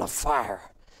log on the fire.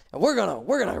 And we're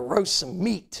gonna roast some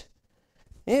meat.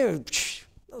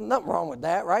 Nothing wrong with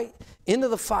that, right? Into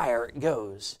the fire it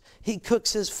goes. He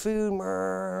cooks his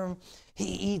food. He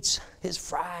eats his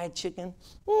fried chicken.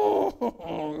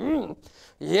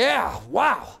 Yeah,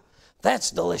 wow, that's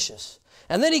delicious.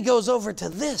 And then he goes over to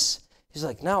this. He's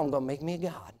like, now I'm going to make me a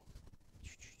god.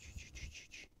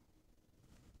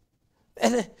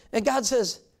 And God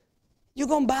says, you're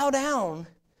going to bow down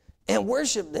and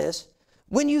worship this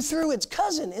when you threw its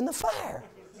cousin in the fire.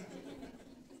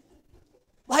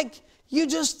 Like you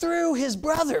just threw his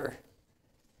brother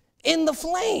in the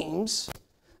flames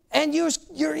and you're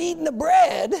eating the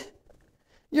bread.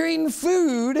 You're eating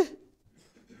food.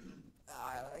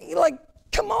 You're like,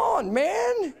 come on,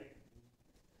 man.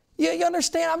 You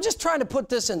understand? I'm just trying to put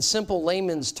this in simple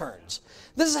layman's terms.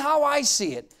 This is how I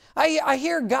see it. I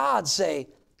hear God say,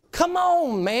 come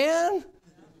on, man.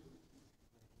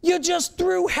 You just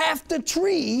threw half the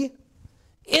tree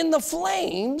in the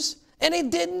flames and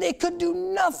it could do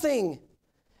nothing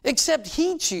except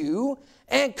heat you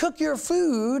and cook your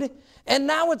food, and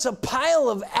now it's a pile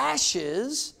of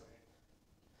ashes.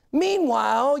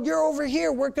 Meanwhile, you're over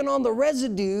here working on the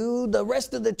residue, the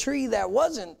rest of the tree that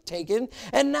wasn't taken,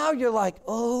 and now you're like,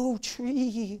 oh,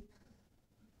 tree,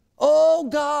 oh,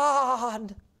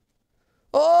 God,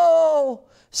 oh,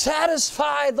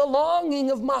 satisfy the longing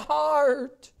of my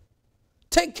heart.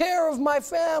 Take care of my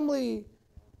family.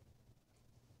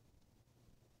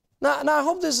 Now I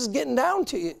hope this is getting down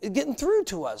to you, getting through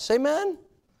to us. Amen?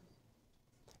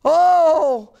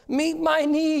 Oh, meet my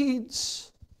needs.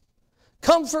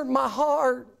 Comfort my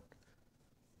heart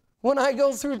when I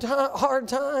go through hard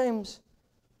times.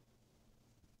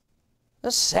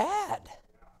 That's sad.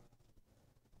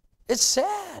 It's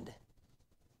sad.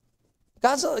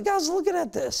 God's looking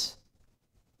at this.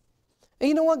 And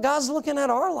you know what? God's looking at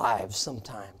our lives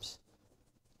sometimes.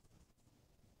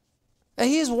 And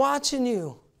He's watching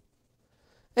you.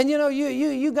 And you know,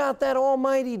 you got that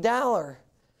almighty dollar.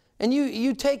 And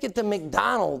you take it to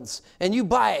McDonald's and you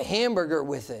buy a hamburger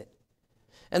with it.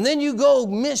 And then you go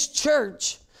miss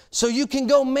church so you can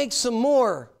go make some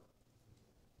more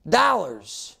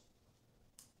dollars.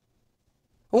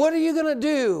 What are you going to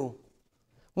do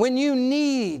when you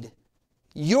need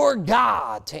your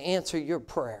God to answer your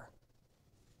prayer?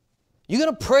 You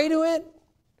going to pray to it?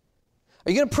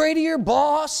 Are you going to pray to your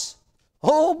boss?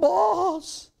 Oh,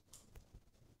 boss,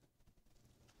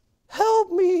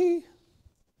 help me.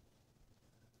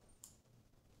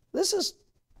 This is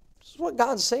what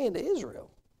God's saying to Israel.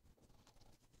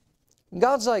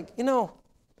 God's like, you know,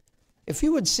 if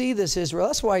you would see this, Israel,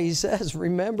 that's why He says,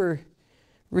 remember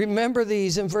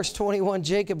these in verse 21,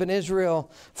 Jacob and Israel,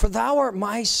 for thou art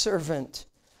my servant.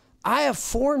 I have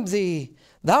formed thee.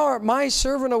 Thou art my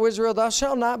servant, O Israel. Thou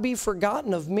shalt not be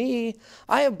forgotten of me.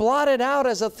 I have blotted out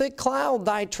as a thick cloud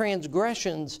thy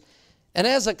transgressions, and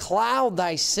as a cloud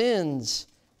thy sins.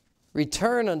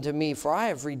 Return unto me, for I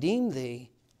have redeemed thee.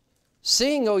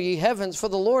 Sing, O ye heavens, for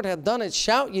the Lord hath done it.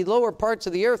 Shout, ye lower parts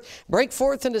of the earth. Break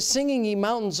forth into singing, ye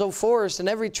mountains, O forest, and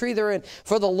every tree therein.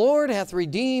 For the Lord hath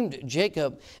redeemed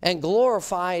Jacob and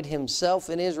glorified Himself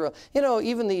in Israel. You know,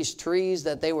 even these trees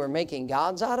that they were making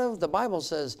gods out of, the Bible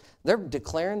says they're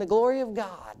declaring the glory of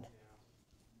God.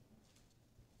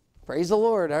 Praise the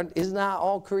Lord. Is not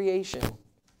all creation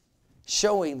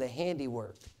showing the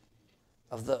handiwork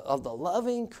of the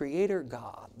loving Creator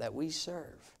God that we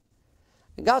serve?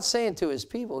 And God's saying to His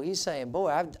people, He's saying,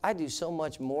 boy, I do so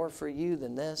much more for you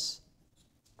than this.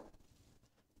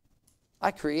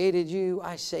 I created you.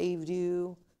 I saved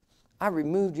you. I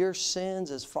removed your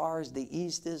sins as far as the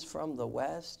east is from the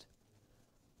west.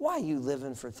 Why are you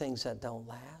living for things that don't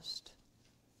last?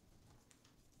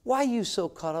 Why are you so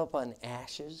caught up on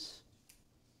ashes?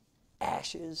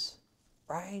 Ashes,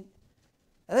 right?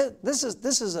 And this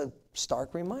is a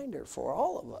stark reminder for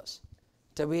all of us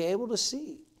to be able to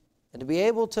see and to be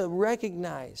able to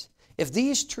recognize, if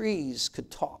these trees could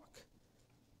talk,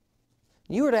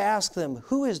 you were to ask them,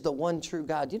 who is the one true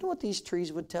God? You know what these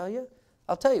trees would tell you?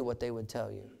 I'll tell you what they would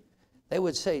tell you. They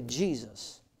would say,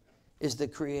 Jesus is the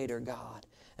Creator God,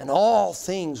 and all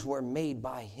things were made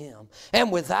by Him.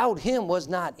 And without Him was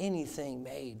not anything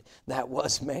made that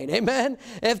was made. Amen?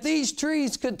 If these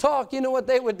trees could talk, you know what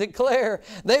they would declare?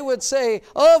 They would say,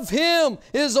 of Him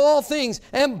is all things,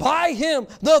 and by Him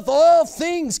doth all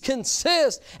things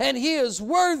consist, and He is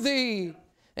worthy.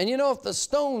 And you know, if the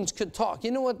stones could talk, you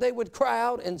know what they would cry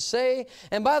out and say?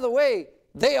 And by the way,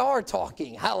 they are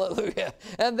talking, hallelujah,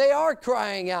 and they are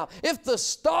crying out. If the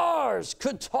stars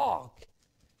could talk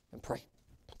and pray.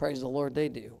 Praise the Lord, they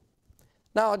do.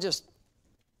 Now I'll just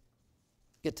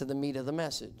get to the meat of the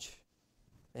message.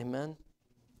 Amen.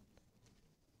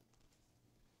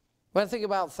 When I think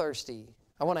about thirsty,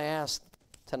 I want to ask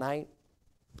tonight,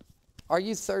 are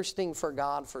you thirsting for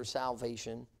God for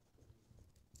salvation?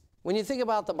 When you think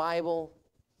about the Bible,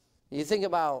 you think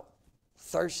about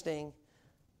thirsting,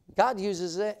 God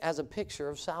uses it as a picture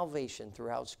of salvation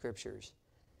throughout Scriptures.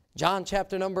 John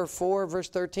chapter number 4, verse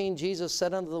 13, Jesus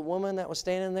said unto the woman that was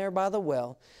standing there by the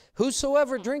well,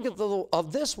 whosoever drinketh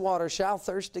of this water shall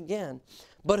thirst again.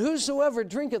 But whosoever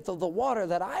drinketh of the water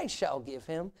that I shall give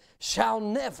him shall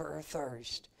never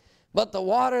thirst. But the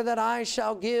water that I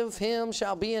shall give him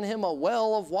shall be in him a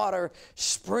well of water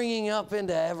springing up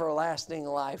into everlasting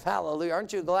life. Hallelujah.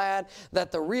 Aren't you glad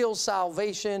that the real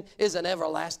salvation is an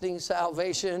everlasting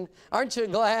salvation? Aren't you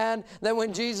glad that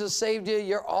when Jesus saved you,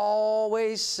 you're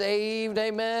always saved?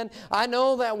 Amen. I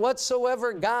know that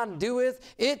whatsoever God doeth,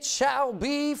 it shall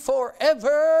be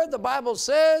forever. The Bible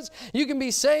says you can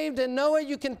be saved and know it.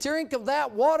 You can drink of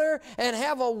that water and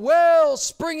have a well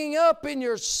springing up in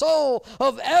your soul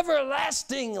of everlasting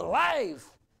life.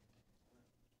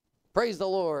 Praise the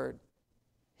Lord.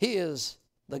 He is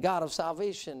the God of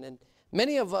salvation. And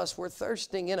Many of us were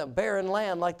thirsting in a barren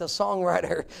land like the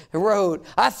songwriter wrote.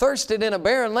 I thirsted in a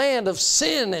barren land of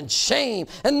sin and shame,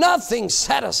 and nothing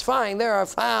satisfying there I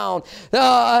found.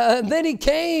 Then he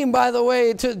came, by the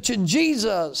way, to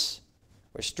Jesus,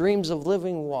 where streams of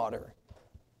living water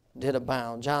did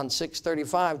abound. John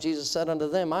 6:35, Jesus said unto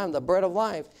them, I am the bread of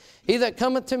life. He that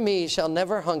cometh to me shall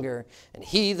never hunger, and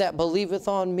he that believeth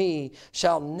on me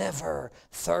shall never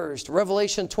thirst.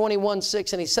 Revelation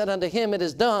 21:6, and he said unto him, it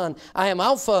is done. I am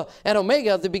Alpha and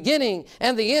Omega, the beginning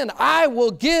and the end. I will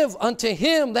give unto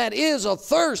him that is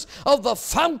athirst of the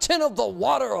fountain of the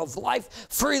water of life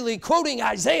freely. Quoting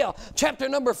Isaiah chapter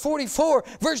number 44,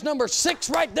 verse number 6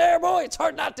 right there. Boy, it's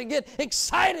hard not to get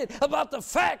excited about the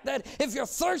fact that if you're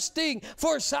thirsting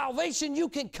for salvation, you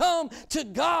can come to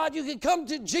God, you can come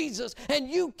to Jesus, and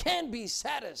you can be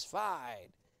satisfied.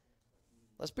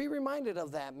 Let's be reminded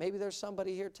of that. Maybe there's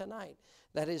somebody here tonight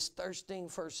that is thirsting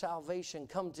for salvation.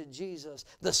 Come to Jesus.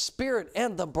 The Spirit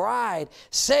and the bride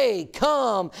say,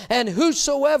 come, and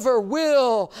whosoever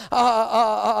will,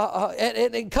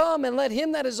 and come, and let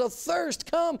him that is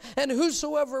athirst come, and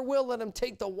whosoever will, let him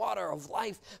take the water of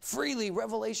life freely.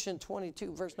 Revelation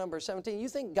 22, verse number 17. You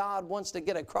think God wants to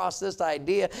get across this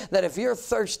idea that if you're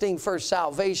thirsting for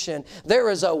salvation, there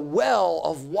is a well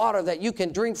of water that you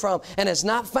can drink from, and it's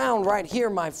not found right here,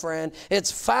 my friend.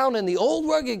 It's found in the old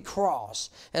rugged cross,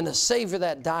 and the Savior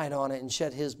that died on it and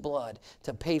shed his blood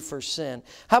to pay for sin.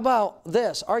 How about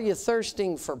this? Are you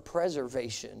thirsting for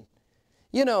preservation?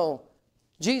 You know,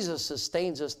 Jesus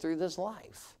sustains us through this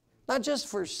life, not just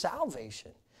for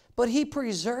salvation, but he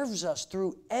preserves us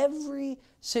through every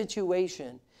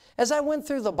situation. As I went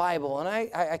through the Bible, and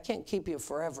I can't keep you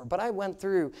forever, but I went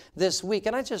through this week,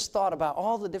 and I just thought about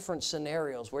all the different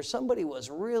scenarios where somebody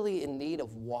was really in need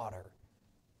of water.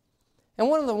 And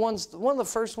one of the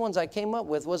first ones I came up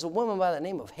with was a woman by the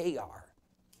name of Hagar.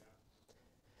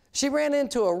 She ran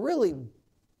into a really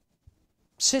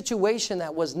situation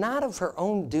that was not of her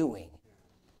own doing.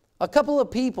 A couple of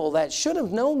people that should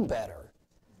have known better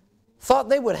thought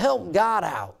they would help God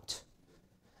out.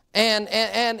 And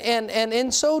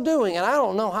in so doing, and I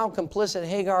don't know how complicit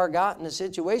Hagar got in the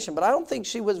situation, but I don't think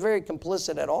she was very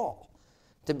complicit at all,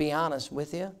 to be honest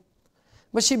with you.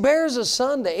 But she bears a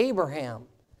son to Abraham.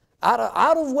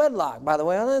 Out of wedlock, by the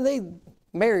way. And they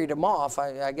married him off,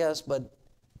 I guess, but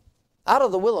out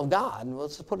of the will of God.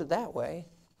 Let's put it that way.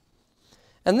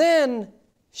 And then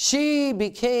she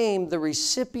became the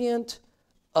recipient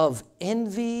of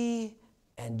envy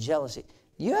and jealousy.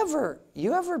 You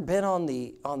ever been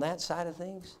on that side of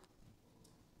things?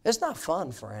 It's not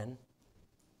fun, friend.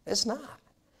 It's not.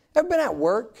 Ever been at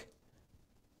work?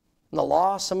 In the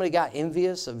law, somebody got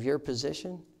envious of your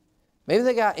position? Maybe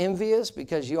they got envious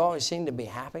because you always seem to be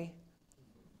happy.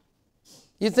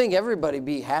 You'd think everybody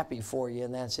be happy for you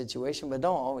in that situation, but it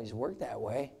don't always work that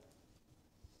way.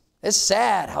 It's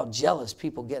sad how jealous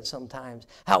people get sometimes,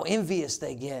 how envious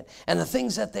they get, and the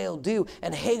things that they'll do.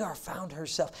 And Hagar found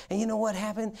herself. And you know what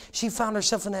happened? She found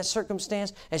herself in that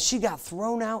circumstance, and she got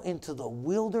thrown out into the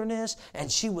wilderness,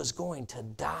 and she was going to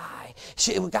die.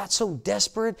 She got so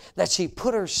desperate that she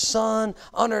put her son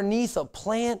underneath a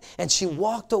plant, and she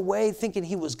walked away thinking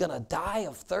he was going to die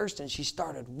of thirst, and she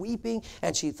started weeping,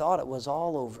 and she thought it was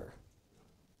all over.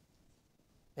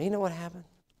 And you know what happened?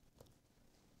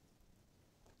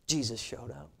 Jesus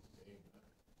showed up.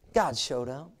 God showed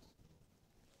up.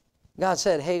 God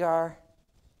said, Hagar,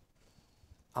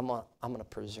 I'm going to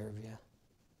preserve you.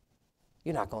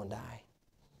 You're not going to die.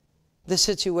 This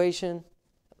situation,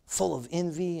 full of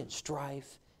envy and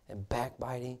strife and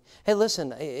backbiting. Hey,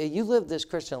 listen, you live this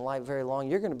Christian life very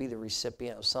long, you're going to be the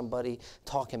recipient of somebody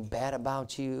talking bad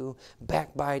about you,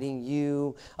 backbiting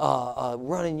you,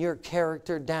 running your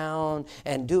character down,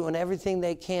 and doing everything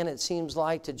they can, it seems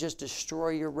like, to just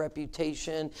destroy your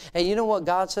reputation. And you know what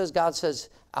God says? God says,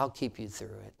 I'll keep you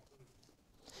through it.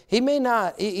 He may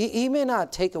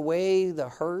not take away the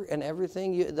hurt and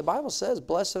everything. The Bible says,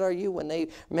 blessed are you when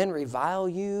men revile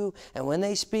you and when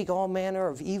they speak all manner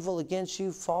of evil against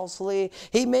you falsely.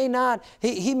 He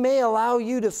may allow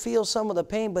you to feel some of the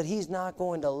pain, but he's not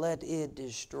going to let it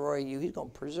destroy you. He's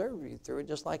going to preserve you through it,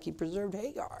 just like he preserved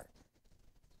Hagar.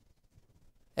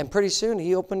 And pretty soon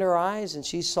he opened her eyes and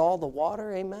she saw the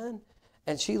water, amen,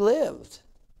 and she lived.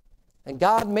 And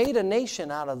God made a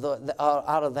nation out of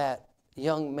that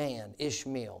young man,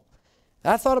 Ishmael.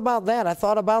 I thought about that. I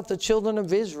thought about the children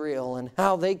of Israel and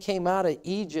how they came out of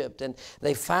Egypt and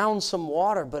they found some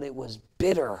water, but it was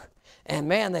bitter. And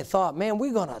man, they thought, man,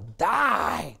 we're going to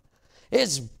die.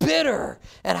 It's bitter.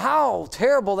 And how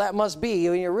terrible that must be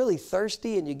when you're really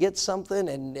thirsty and you get something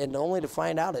and only to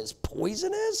find out it's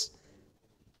poisonous.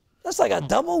 That's like a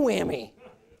double whammy.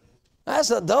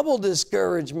 That's a double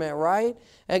discouragement, right?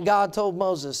 And God told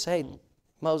Moses, hey,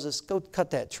 Moses, go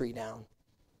cut that tree down.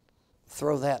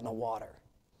 Throw that in the water.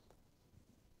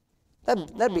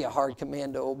 That'd be a hard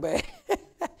command to obey.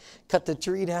 Cut the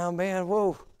tree down, man.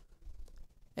 Whoa.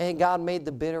 And God made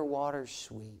the bitter waters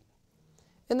sweet.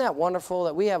 Isn't that wonderful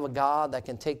that we have a God that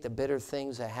can take the bitter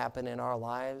things that happen in our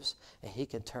lives and He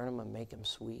can turn them and make them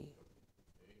sweet?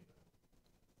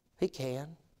 He can.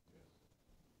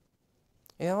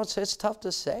 You know, it's tough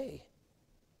to say.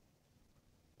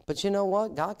 But you know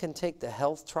what? God can take the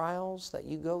health trials that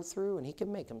you go through and He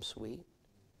can make them sweet.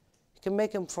 He can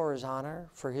make them for His honor,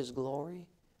 for His glory.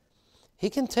 He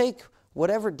can take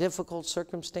whatever difficult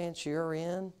circumstance you're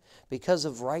in because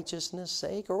of righteousness'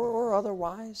 sake or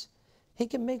otherwise. He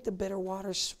can make the bitter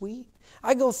water sweet.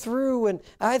 I go through and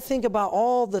I think about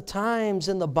all the times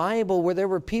in the Bible where there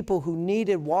were people who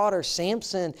needed water.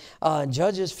 Samson,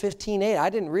 Judges 15:8. I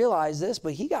didn't realize this,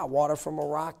 but he got water from a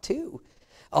rock too.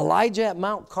 Elijah at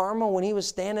Mount Carmel, when he was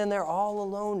standing there all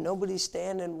alone, nobody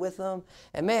standing with him.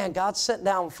 And man, God sent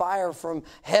down fire from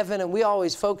heaven, and we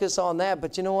always focus on that.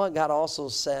 But you know what? God also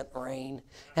sent rain.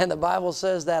 And the Bible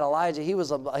says that Elijah, he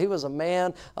was a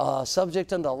man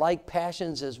subject unto like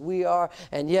passions as we are.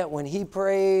 And yet when he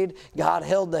prayed, God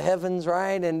held the heavens,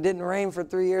 right? And didn't rain for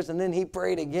 3 years. And then he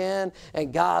prayed again,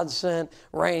 and God sent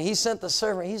rain. He sent the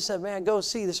servant. He said, man, go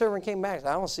see. The servant came back.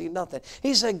 I don't see nothing.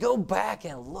 He said, go back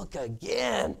and look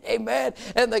again. Amen.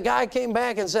 And the guy came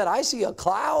back and said, I see a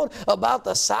cloud about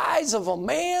the size of a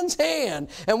man's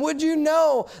hand. And would you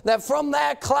know that from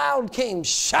that cloud came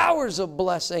showers of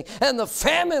blessing, and the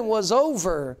famine was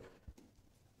over.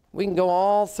 We can go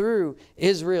all through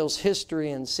Israel's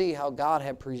history and see how God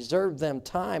had preserved them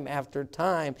time after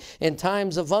time in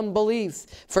times of unbelief.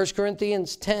 1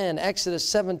 Corinthians 10, Exodus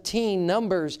 17,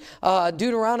 Numbers,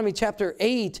 Deuteronomy chapter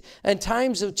 8, and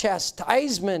times of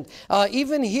chastisement.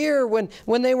 Even here when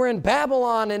they were in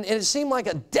Babylon and it seemed like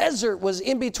a desert was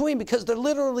in between, because there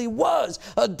literally was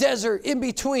a desert in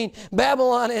between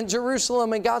Babylon and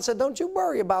Jerusalem. And God said, don't you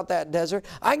worry about that desert.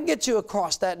 I can get you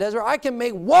across that desert. I can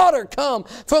make water come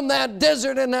from that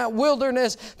desert and that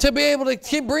wilderness to be able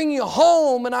to bring you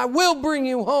home, and I will bring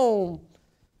you home.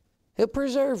 He'll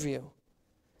preserve you.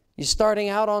 You're starting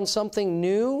out on something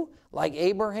new, like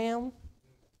Abraham.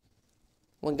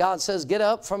 When God says, get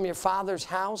up from your father's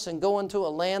house and go into a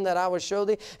land that I will show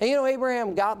thee. And you know,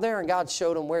 Abraham got there and God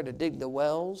showed him where to dig the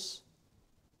wells,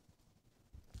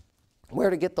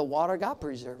 where to get the water. God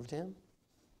preserved him.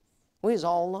 Well, he's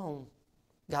all alone.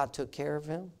 God took care of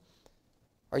him.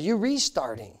 Are you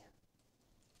restarting?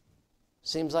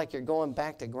 Seems like you're going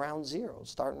back to ground zero,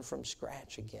 starting from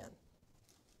scratch again.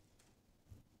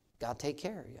 God take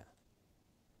care of you.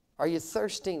 Are you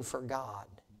thirsting for God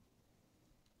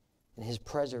and His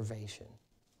preservation?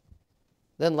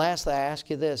 Then lastly, I ask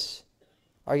you this.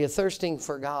 Are you thirsting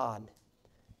for God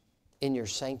in your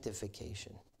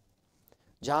sanctification?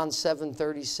 John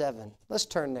 7:37. Let's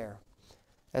turn there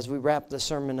as we wrap the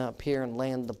sermon up here and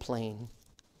land the plane.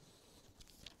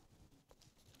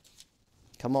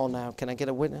 Come on now, can I get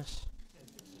a witness?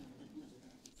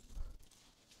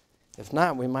 If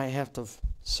not, we might have to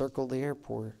circle the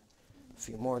airport a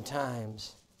few more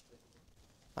times.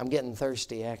 I'm getting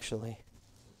thirsty, actually.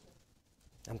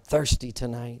 I'm thirsty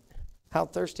tonight. How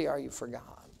thirsty are you for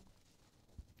God?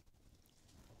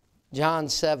 John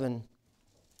 7.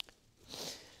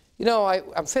 You know,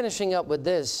 I'm finishing up with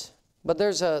this, but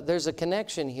there's a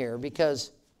connection here,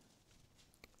 because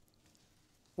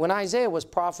when Isaiah was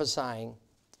prophesying,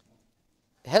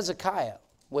 Hezekiah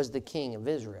was the king of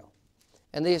Israel.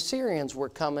 And the Assyrians were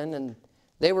coming and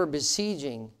they were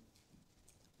besieging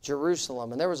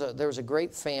Jerusalem. And there was a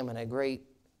great famine, a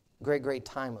great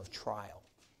time of trial.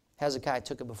 Hezekiah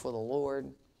took it before the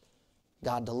Lord.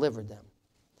 God delivered them.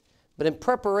 But in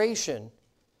preparation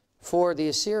for the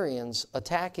Assyrians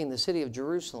attacking the city of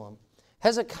Jerusalem,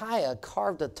 Hezekiah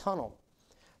carved a tunnel.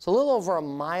 It's a little over a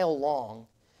mile long,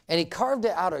 and he carved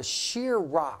it out of sheer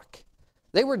rock.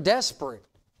 They were desperate.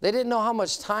 They didn't know how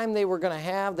much time they were going to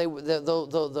have.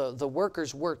 The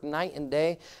workers worked night and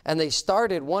day, and they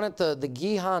started one at the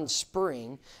Gihon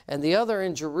Spring and the other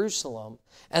in Jerusalem,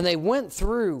 and they went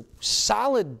through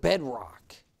solid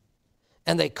bedrock,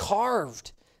 and they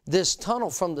carved this tunnel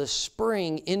from the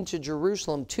spring into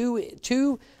Jerusalem,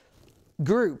 two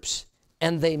groups,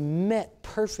 and they met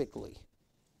perfectly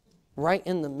right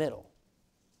in the middle.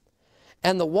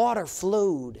 And the water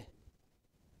flowed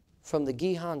from the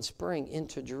Gihon Spring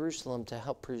into Jerusalem to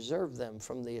help preserve them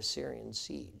from the Assyrian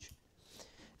siege.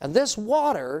 And this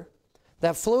water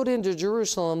that flowed into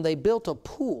Jerusalem, they built a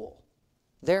pool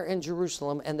there in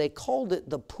Jerusalem, and they called it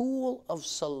the Pool of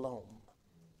Siloam.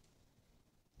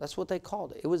 That's what they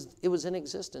called it. It was in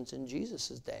existence in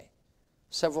Jesus' day.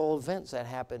 Several events that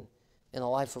happened in the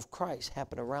life of Christ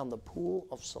happened around the Pool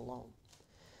of Siloam.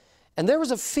 And there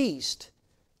was a feast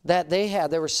that they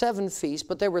had. There were 7 feasts,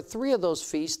 but there were 3 of those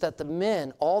feasts that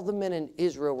all the men in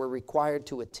Israel were required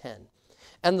to attend.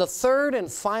 And the third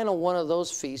and final one of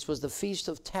those feasts was the Feast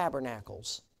of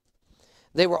Tabernacles.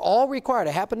 They were all required.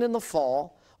 It happened in the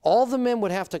fall. All the men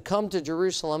would have to come to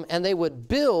Jerusalem, and they would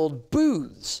build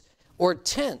booths or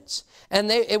tents. And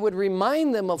it would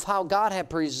remind them of how God had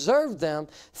preserved them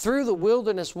through the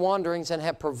wilderness wanderings and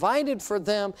had provided for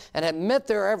them and had met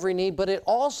their every need. But it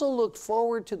also looked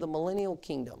forward to the millennial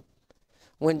kingdom,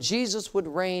 when Jesus would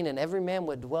reign and every man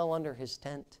would dwell under his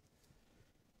tent.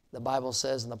 The Bible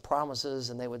says, and the promises,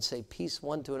 and they would say peace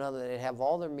one to another. They'd have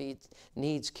all their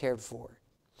needs cared for.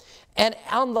 And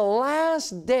on the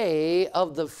last day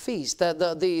of the feast,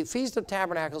 the Feast of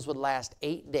Tabernacles would last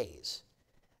 8 days.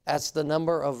 That's the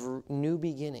number of new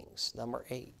beginnings, number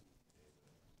 8.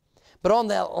 But on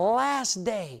that last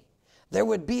day, there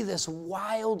would be this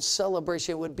wild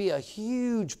celebration. It would be a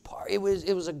huge party. It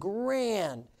was a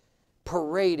grand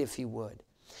parade, if you would.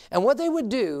 And what they would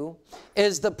do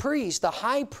is the priest, the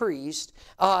high priest,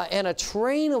 and a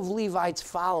train of Levites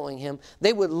following him,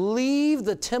 they would leave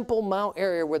the Temple Mount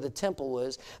area where the temple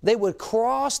was. They would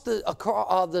cross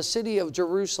the city of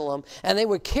Jerusalem, and they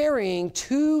were carrying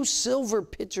 2 silver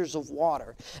pitchers of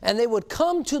water. And they would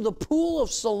come to the Pool of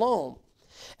Siloam,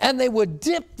 and they would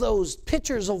dip those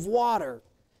pitchers of water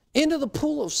into the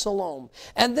Pool of Siloam.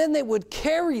 And then they would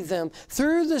carry them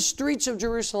through the streets of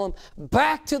Jerusalem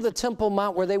back to the Temple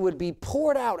Mount, where they would be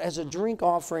poured out as a drink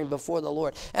offering before the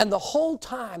Lord. And the whole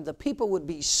time the people would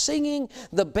be singing,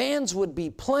 the bands would be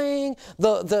playing,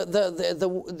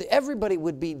 everybody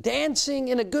would be dancing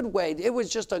in a good way. It was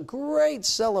just a great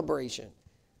celebration.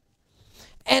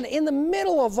 And in the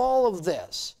middle of all of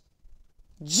this,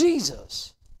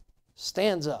 Jesus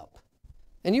stands up.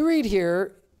 And you read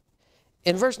here,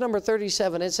 in verse number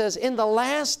 37, it says, in the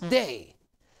last day,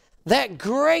 that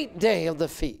great day of the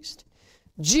feast,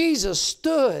 Jesus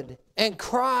stood and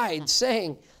cried,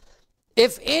 saying,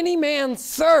 if any man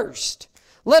thirst,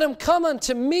 let him come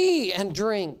unto me and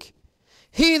drink.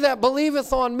 He that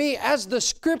believeth on me, as the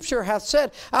scripture hath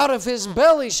said, out of his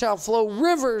belly shall flow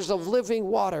rivers of living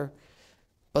water.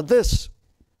 But this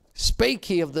spake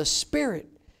he of the Spirit,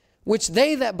 which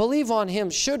they that believe on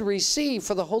him should receive,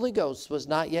 for the Holy Ghost was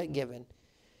not yet given,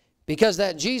 because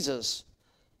that Jesus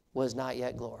was not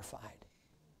yet glorified.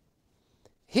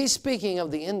 He's speaking of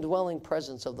the indwelling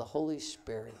presence of the Holy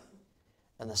Spirit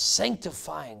and the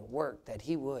sanctifying work that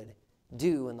he would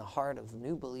do in the heart of the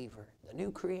new believer, the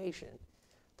new creation,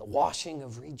 the washing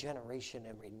of regeneration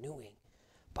and renewing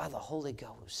by the Holy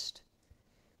Ghost.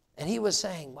 And he was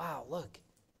saying, wow, look,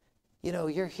 you know,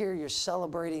 you're here, you're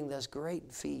celebrating this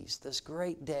great feast, this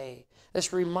great day,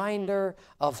 this reminder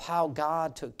of how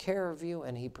God took care of you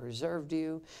and he preserved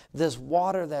you, this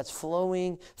water that's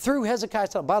flowing through Hezekiah's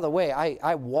tunnel. By the way,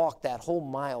 I walked that whole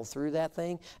mile through that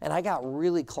thing, and I got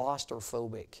really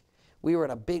claustrophobic. We were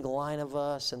in a big line of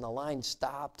us, and the line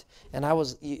stopped, and it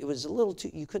was a little too,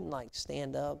 you couldn't like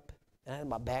stand up, and I had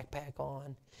my backpack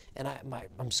on, and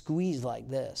I'm squeezed like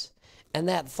this. And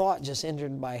that thought just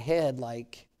entered my head,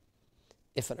 like,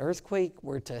 if an earthquake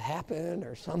were to happen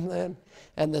or something,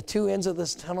 and the 2 ends of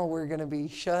this tunnel were going to be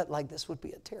shut, like, this would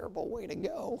be a terrible way to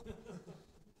go.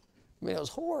 I mean, it was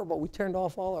horrible. We turned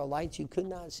off all our lights. You could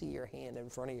not see your hand in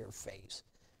front of your face.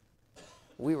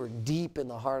 We were deep in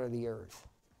the heart of the earth,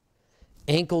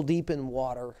 ankle deep in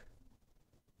water,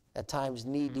 at times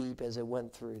knee deep as it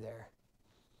went through there.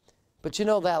 But you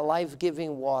know, that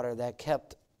life-giving water that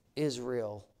kept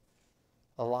Israel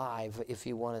alive, if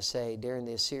you want to say, during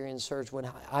the Assyrian surge, when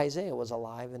Isaiah was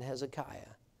alive and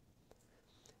Hezekiah.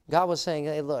 God was saying,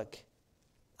 hey, look,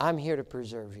 I'm here to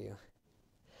preserve you.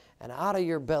 And out of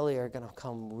your belly are going to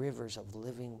come rivers of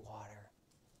living water.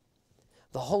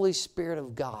 The Holy Spirit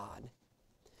of God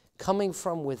coming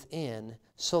from within,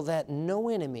 so that no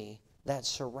enemy that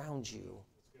surrounds you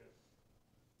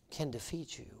can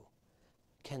defeat you,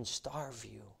 can starve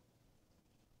you,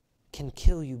 can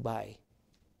kill you by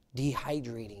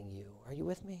dehydrating you. Are you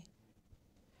with me?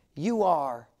 You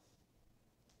are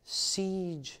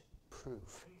siege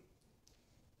proof.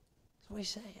 That's what he's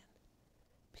saying.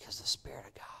 Because the Spirit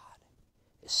of God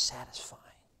is satisfying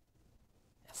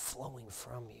and flowing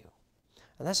from you.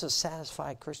 And that's a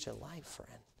satisfied Christian life,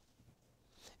 friend.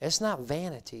 It's not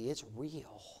vanity, it's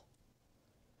real.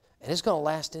 And it's going to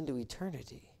last into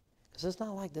eternity. Because it's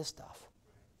not like this stuff.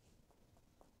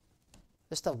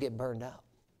 This stuff get burned up.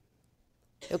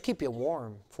 It'll keep you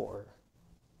warm for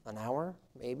an hour,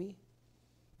 maybe.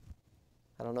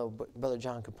 I don't know, but Brother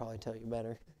John could probably tell you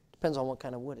better. Depends on what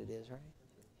kind of wood it is, right?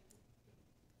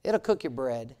 It'll cook your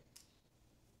bread.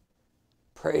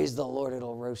 Praise the Lord,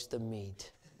 it'll roast the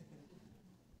meat.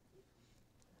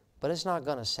 But it's not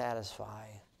going to satisfy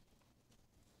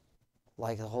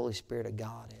like the Holy Spirit of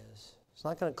God is. It's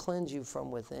not going to cleanse you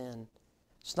from within.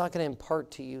 It's not going to impart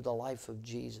to you the life of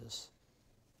Jesus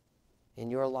in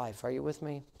your life. Are you with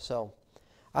me? So,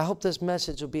 I hope this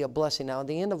message will be a blessing. Now, at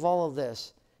the end of all of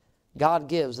this, God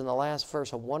gives in the last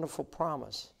verse a wonderful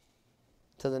promise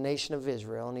to the nation of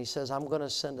Israel. And He says, I'm going to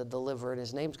send a deliverer, and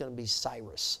his name's going to be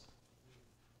Cyrus.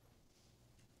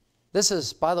 This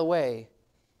is, by the way,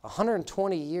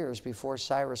 120 years before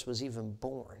Cyrus was even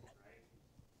born.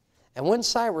 And when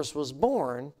Cyrus was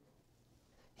born,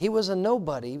 he was a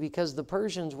nobody because the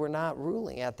Persians were not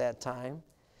ruling at that time.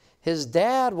 His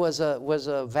dad was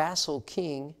a vassal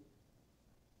king,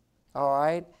 all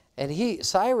right? And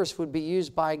Cyrus would be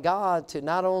used by God to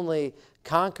not only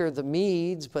conquer the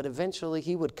Medes, but eventually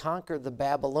he would conquer the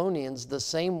Babylonians, the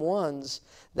same ones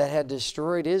that had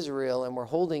destroyed Israel and were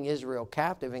holding Israel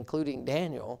captive, including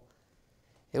Daniel.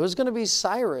 It was going to be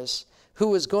Cyrus who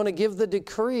was going to give the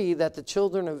decree that the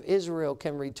children of Israel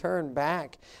can return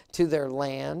back to their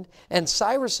land. And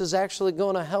Cyrus is actually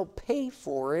going to help pay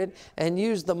for it and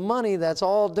use the money that's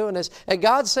all doing this. And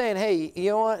God's saying, hey,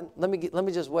 you know what? Let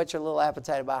me just whet your little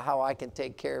appetite about how I can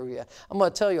take care of you. I'm going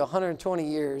to tell you 120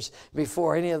 years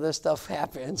before any of this stuff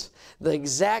happens, the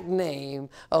exact name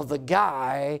of the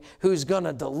guy who's going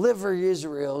to deliver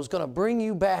Israel, who's going to bring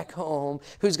you back home,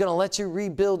 who's going to let you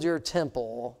rebuild your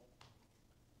temple.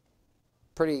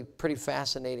 Pretty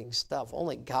fascinating stuff.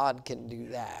 Only God can do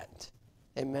that.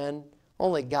 Amen?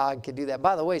 Only God could do that.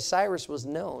 By the way, Cyrus was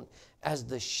known as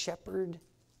the shepherd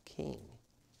king.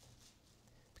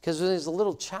 Because when he was a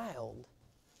little child,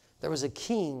 there was a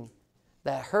king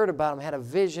that heard about him, had a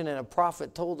vision, and a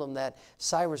prophet told him that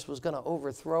Cyrus was going to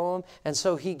overthrow him. And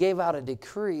so he gave out a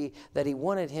decree that he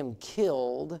wanted him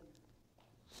killed.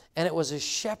 And it was a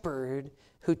shepherd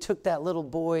who took that little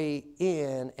boy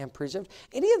in and preserved.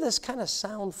 Any of this kind of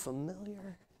sound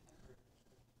familiar?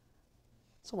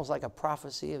 It's almost like a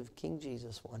prophecy of King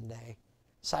Jesus one day.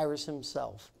 Cyrus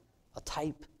himself, a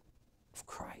type of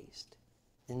Christ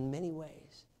in many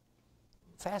ways.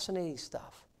 Fascinating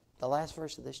stuff. The last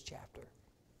verse of this chapter.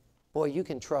 Boy, you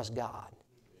can trust God.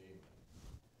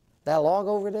 That log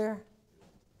over there,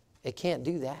 it can't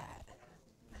do that.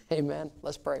 Amen.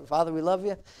 Let's pray. Father, we love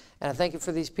you, and I thank you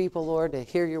for these people, Lord, to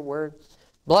hear your word.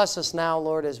 Bless us now,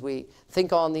 Lord, as we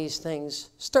think on these things.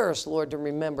 Stir us, Lord, to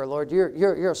remember, Lord,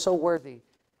 you're so worthy.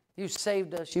 You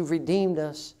saved us. You've redeemed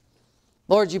us.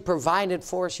 Lord, you provided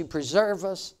for us. You preserve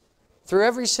us through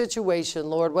every situation,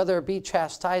 Lord, whether it be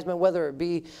chastisement, whether it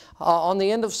be on the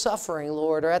end of suffering,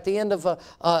 Lord, or at the end of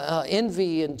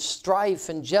envy and strife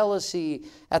and jealousy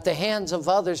at the hands of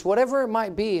others, whatever it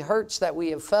might be, hurts that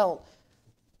we have felt.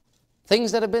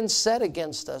 Things that have been said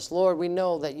against us, Lord, we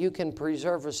know that you can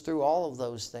preserve us through all of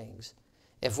those things.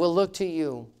 If we'll look to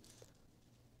you,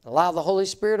 allow the Holy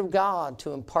Spirit of God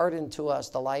to impart into us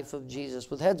the life of Jesus.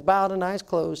 With heads bowed and eyes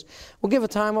closed, we'll give a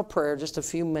time of prayer, just a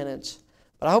few minutes.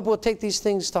 But I hope we'll take these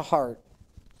things to heart.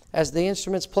 As the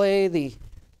instruments play, the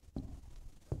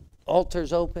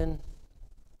altar's open.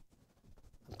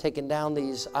 I'm taking down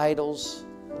these idols.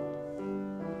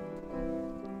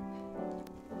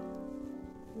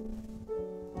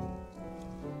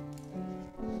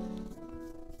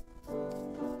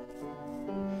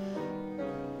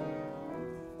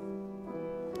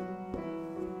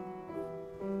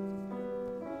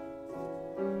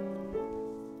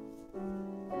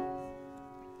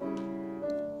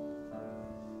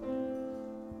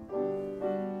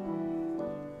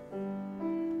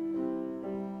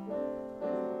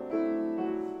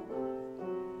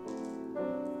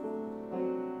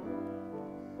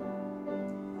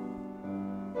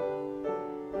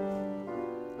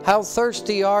 How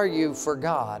thirsty are you for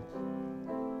God?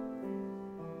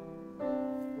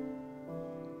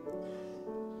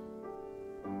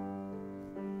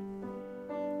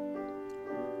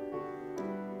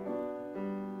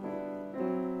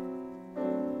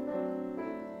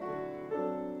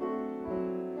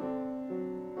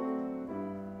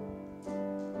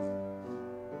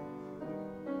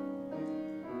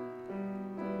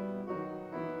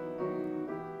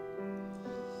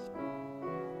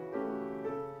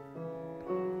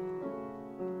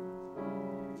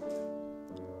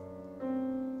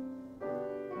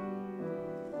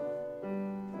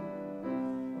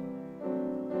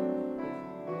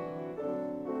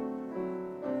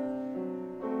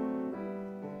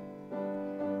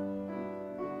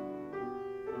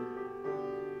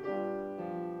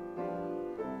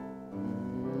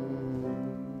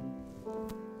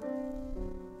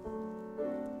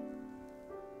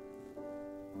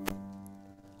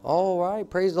 All right,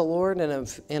 praise the Lord.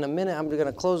 And in a minute, I'm going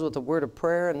to close with a word of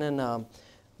prayer, and then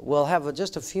we'll have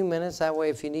just a few minutes. That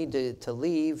way, if you need to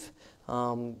leave,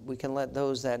 we can let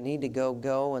those that need to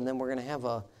go, and then we're going to have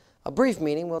a brief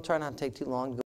meeting. We'll try not to take too long.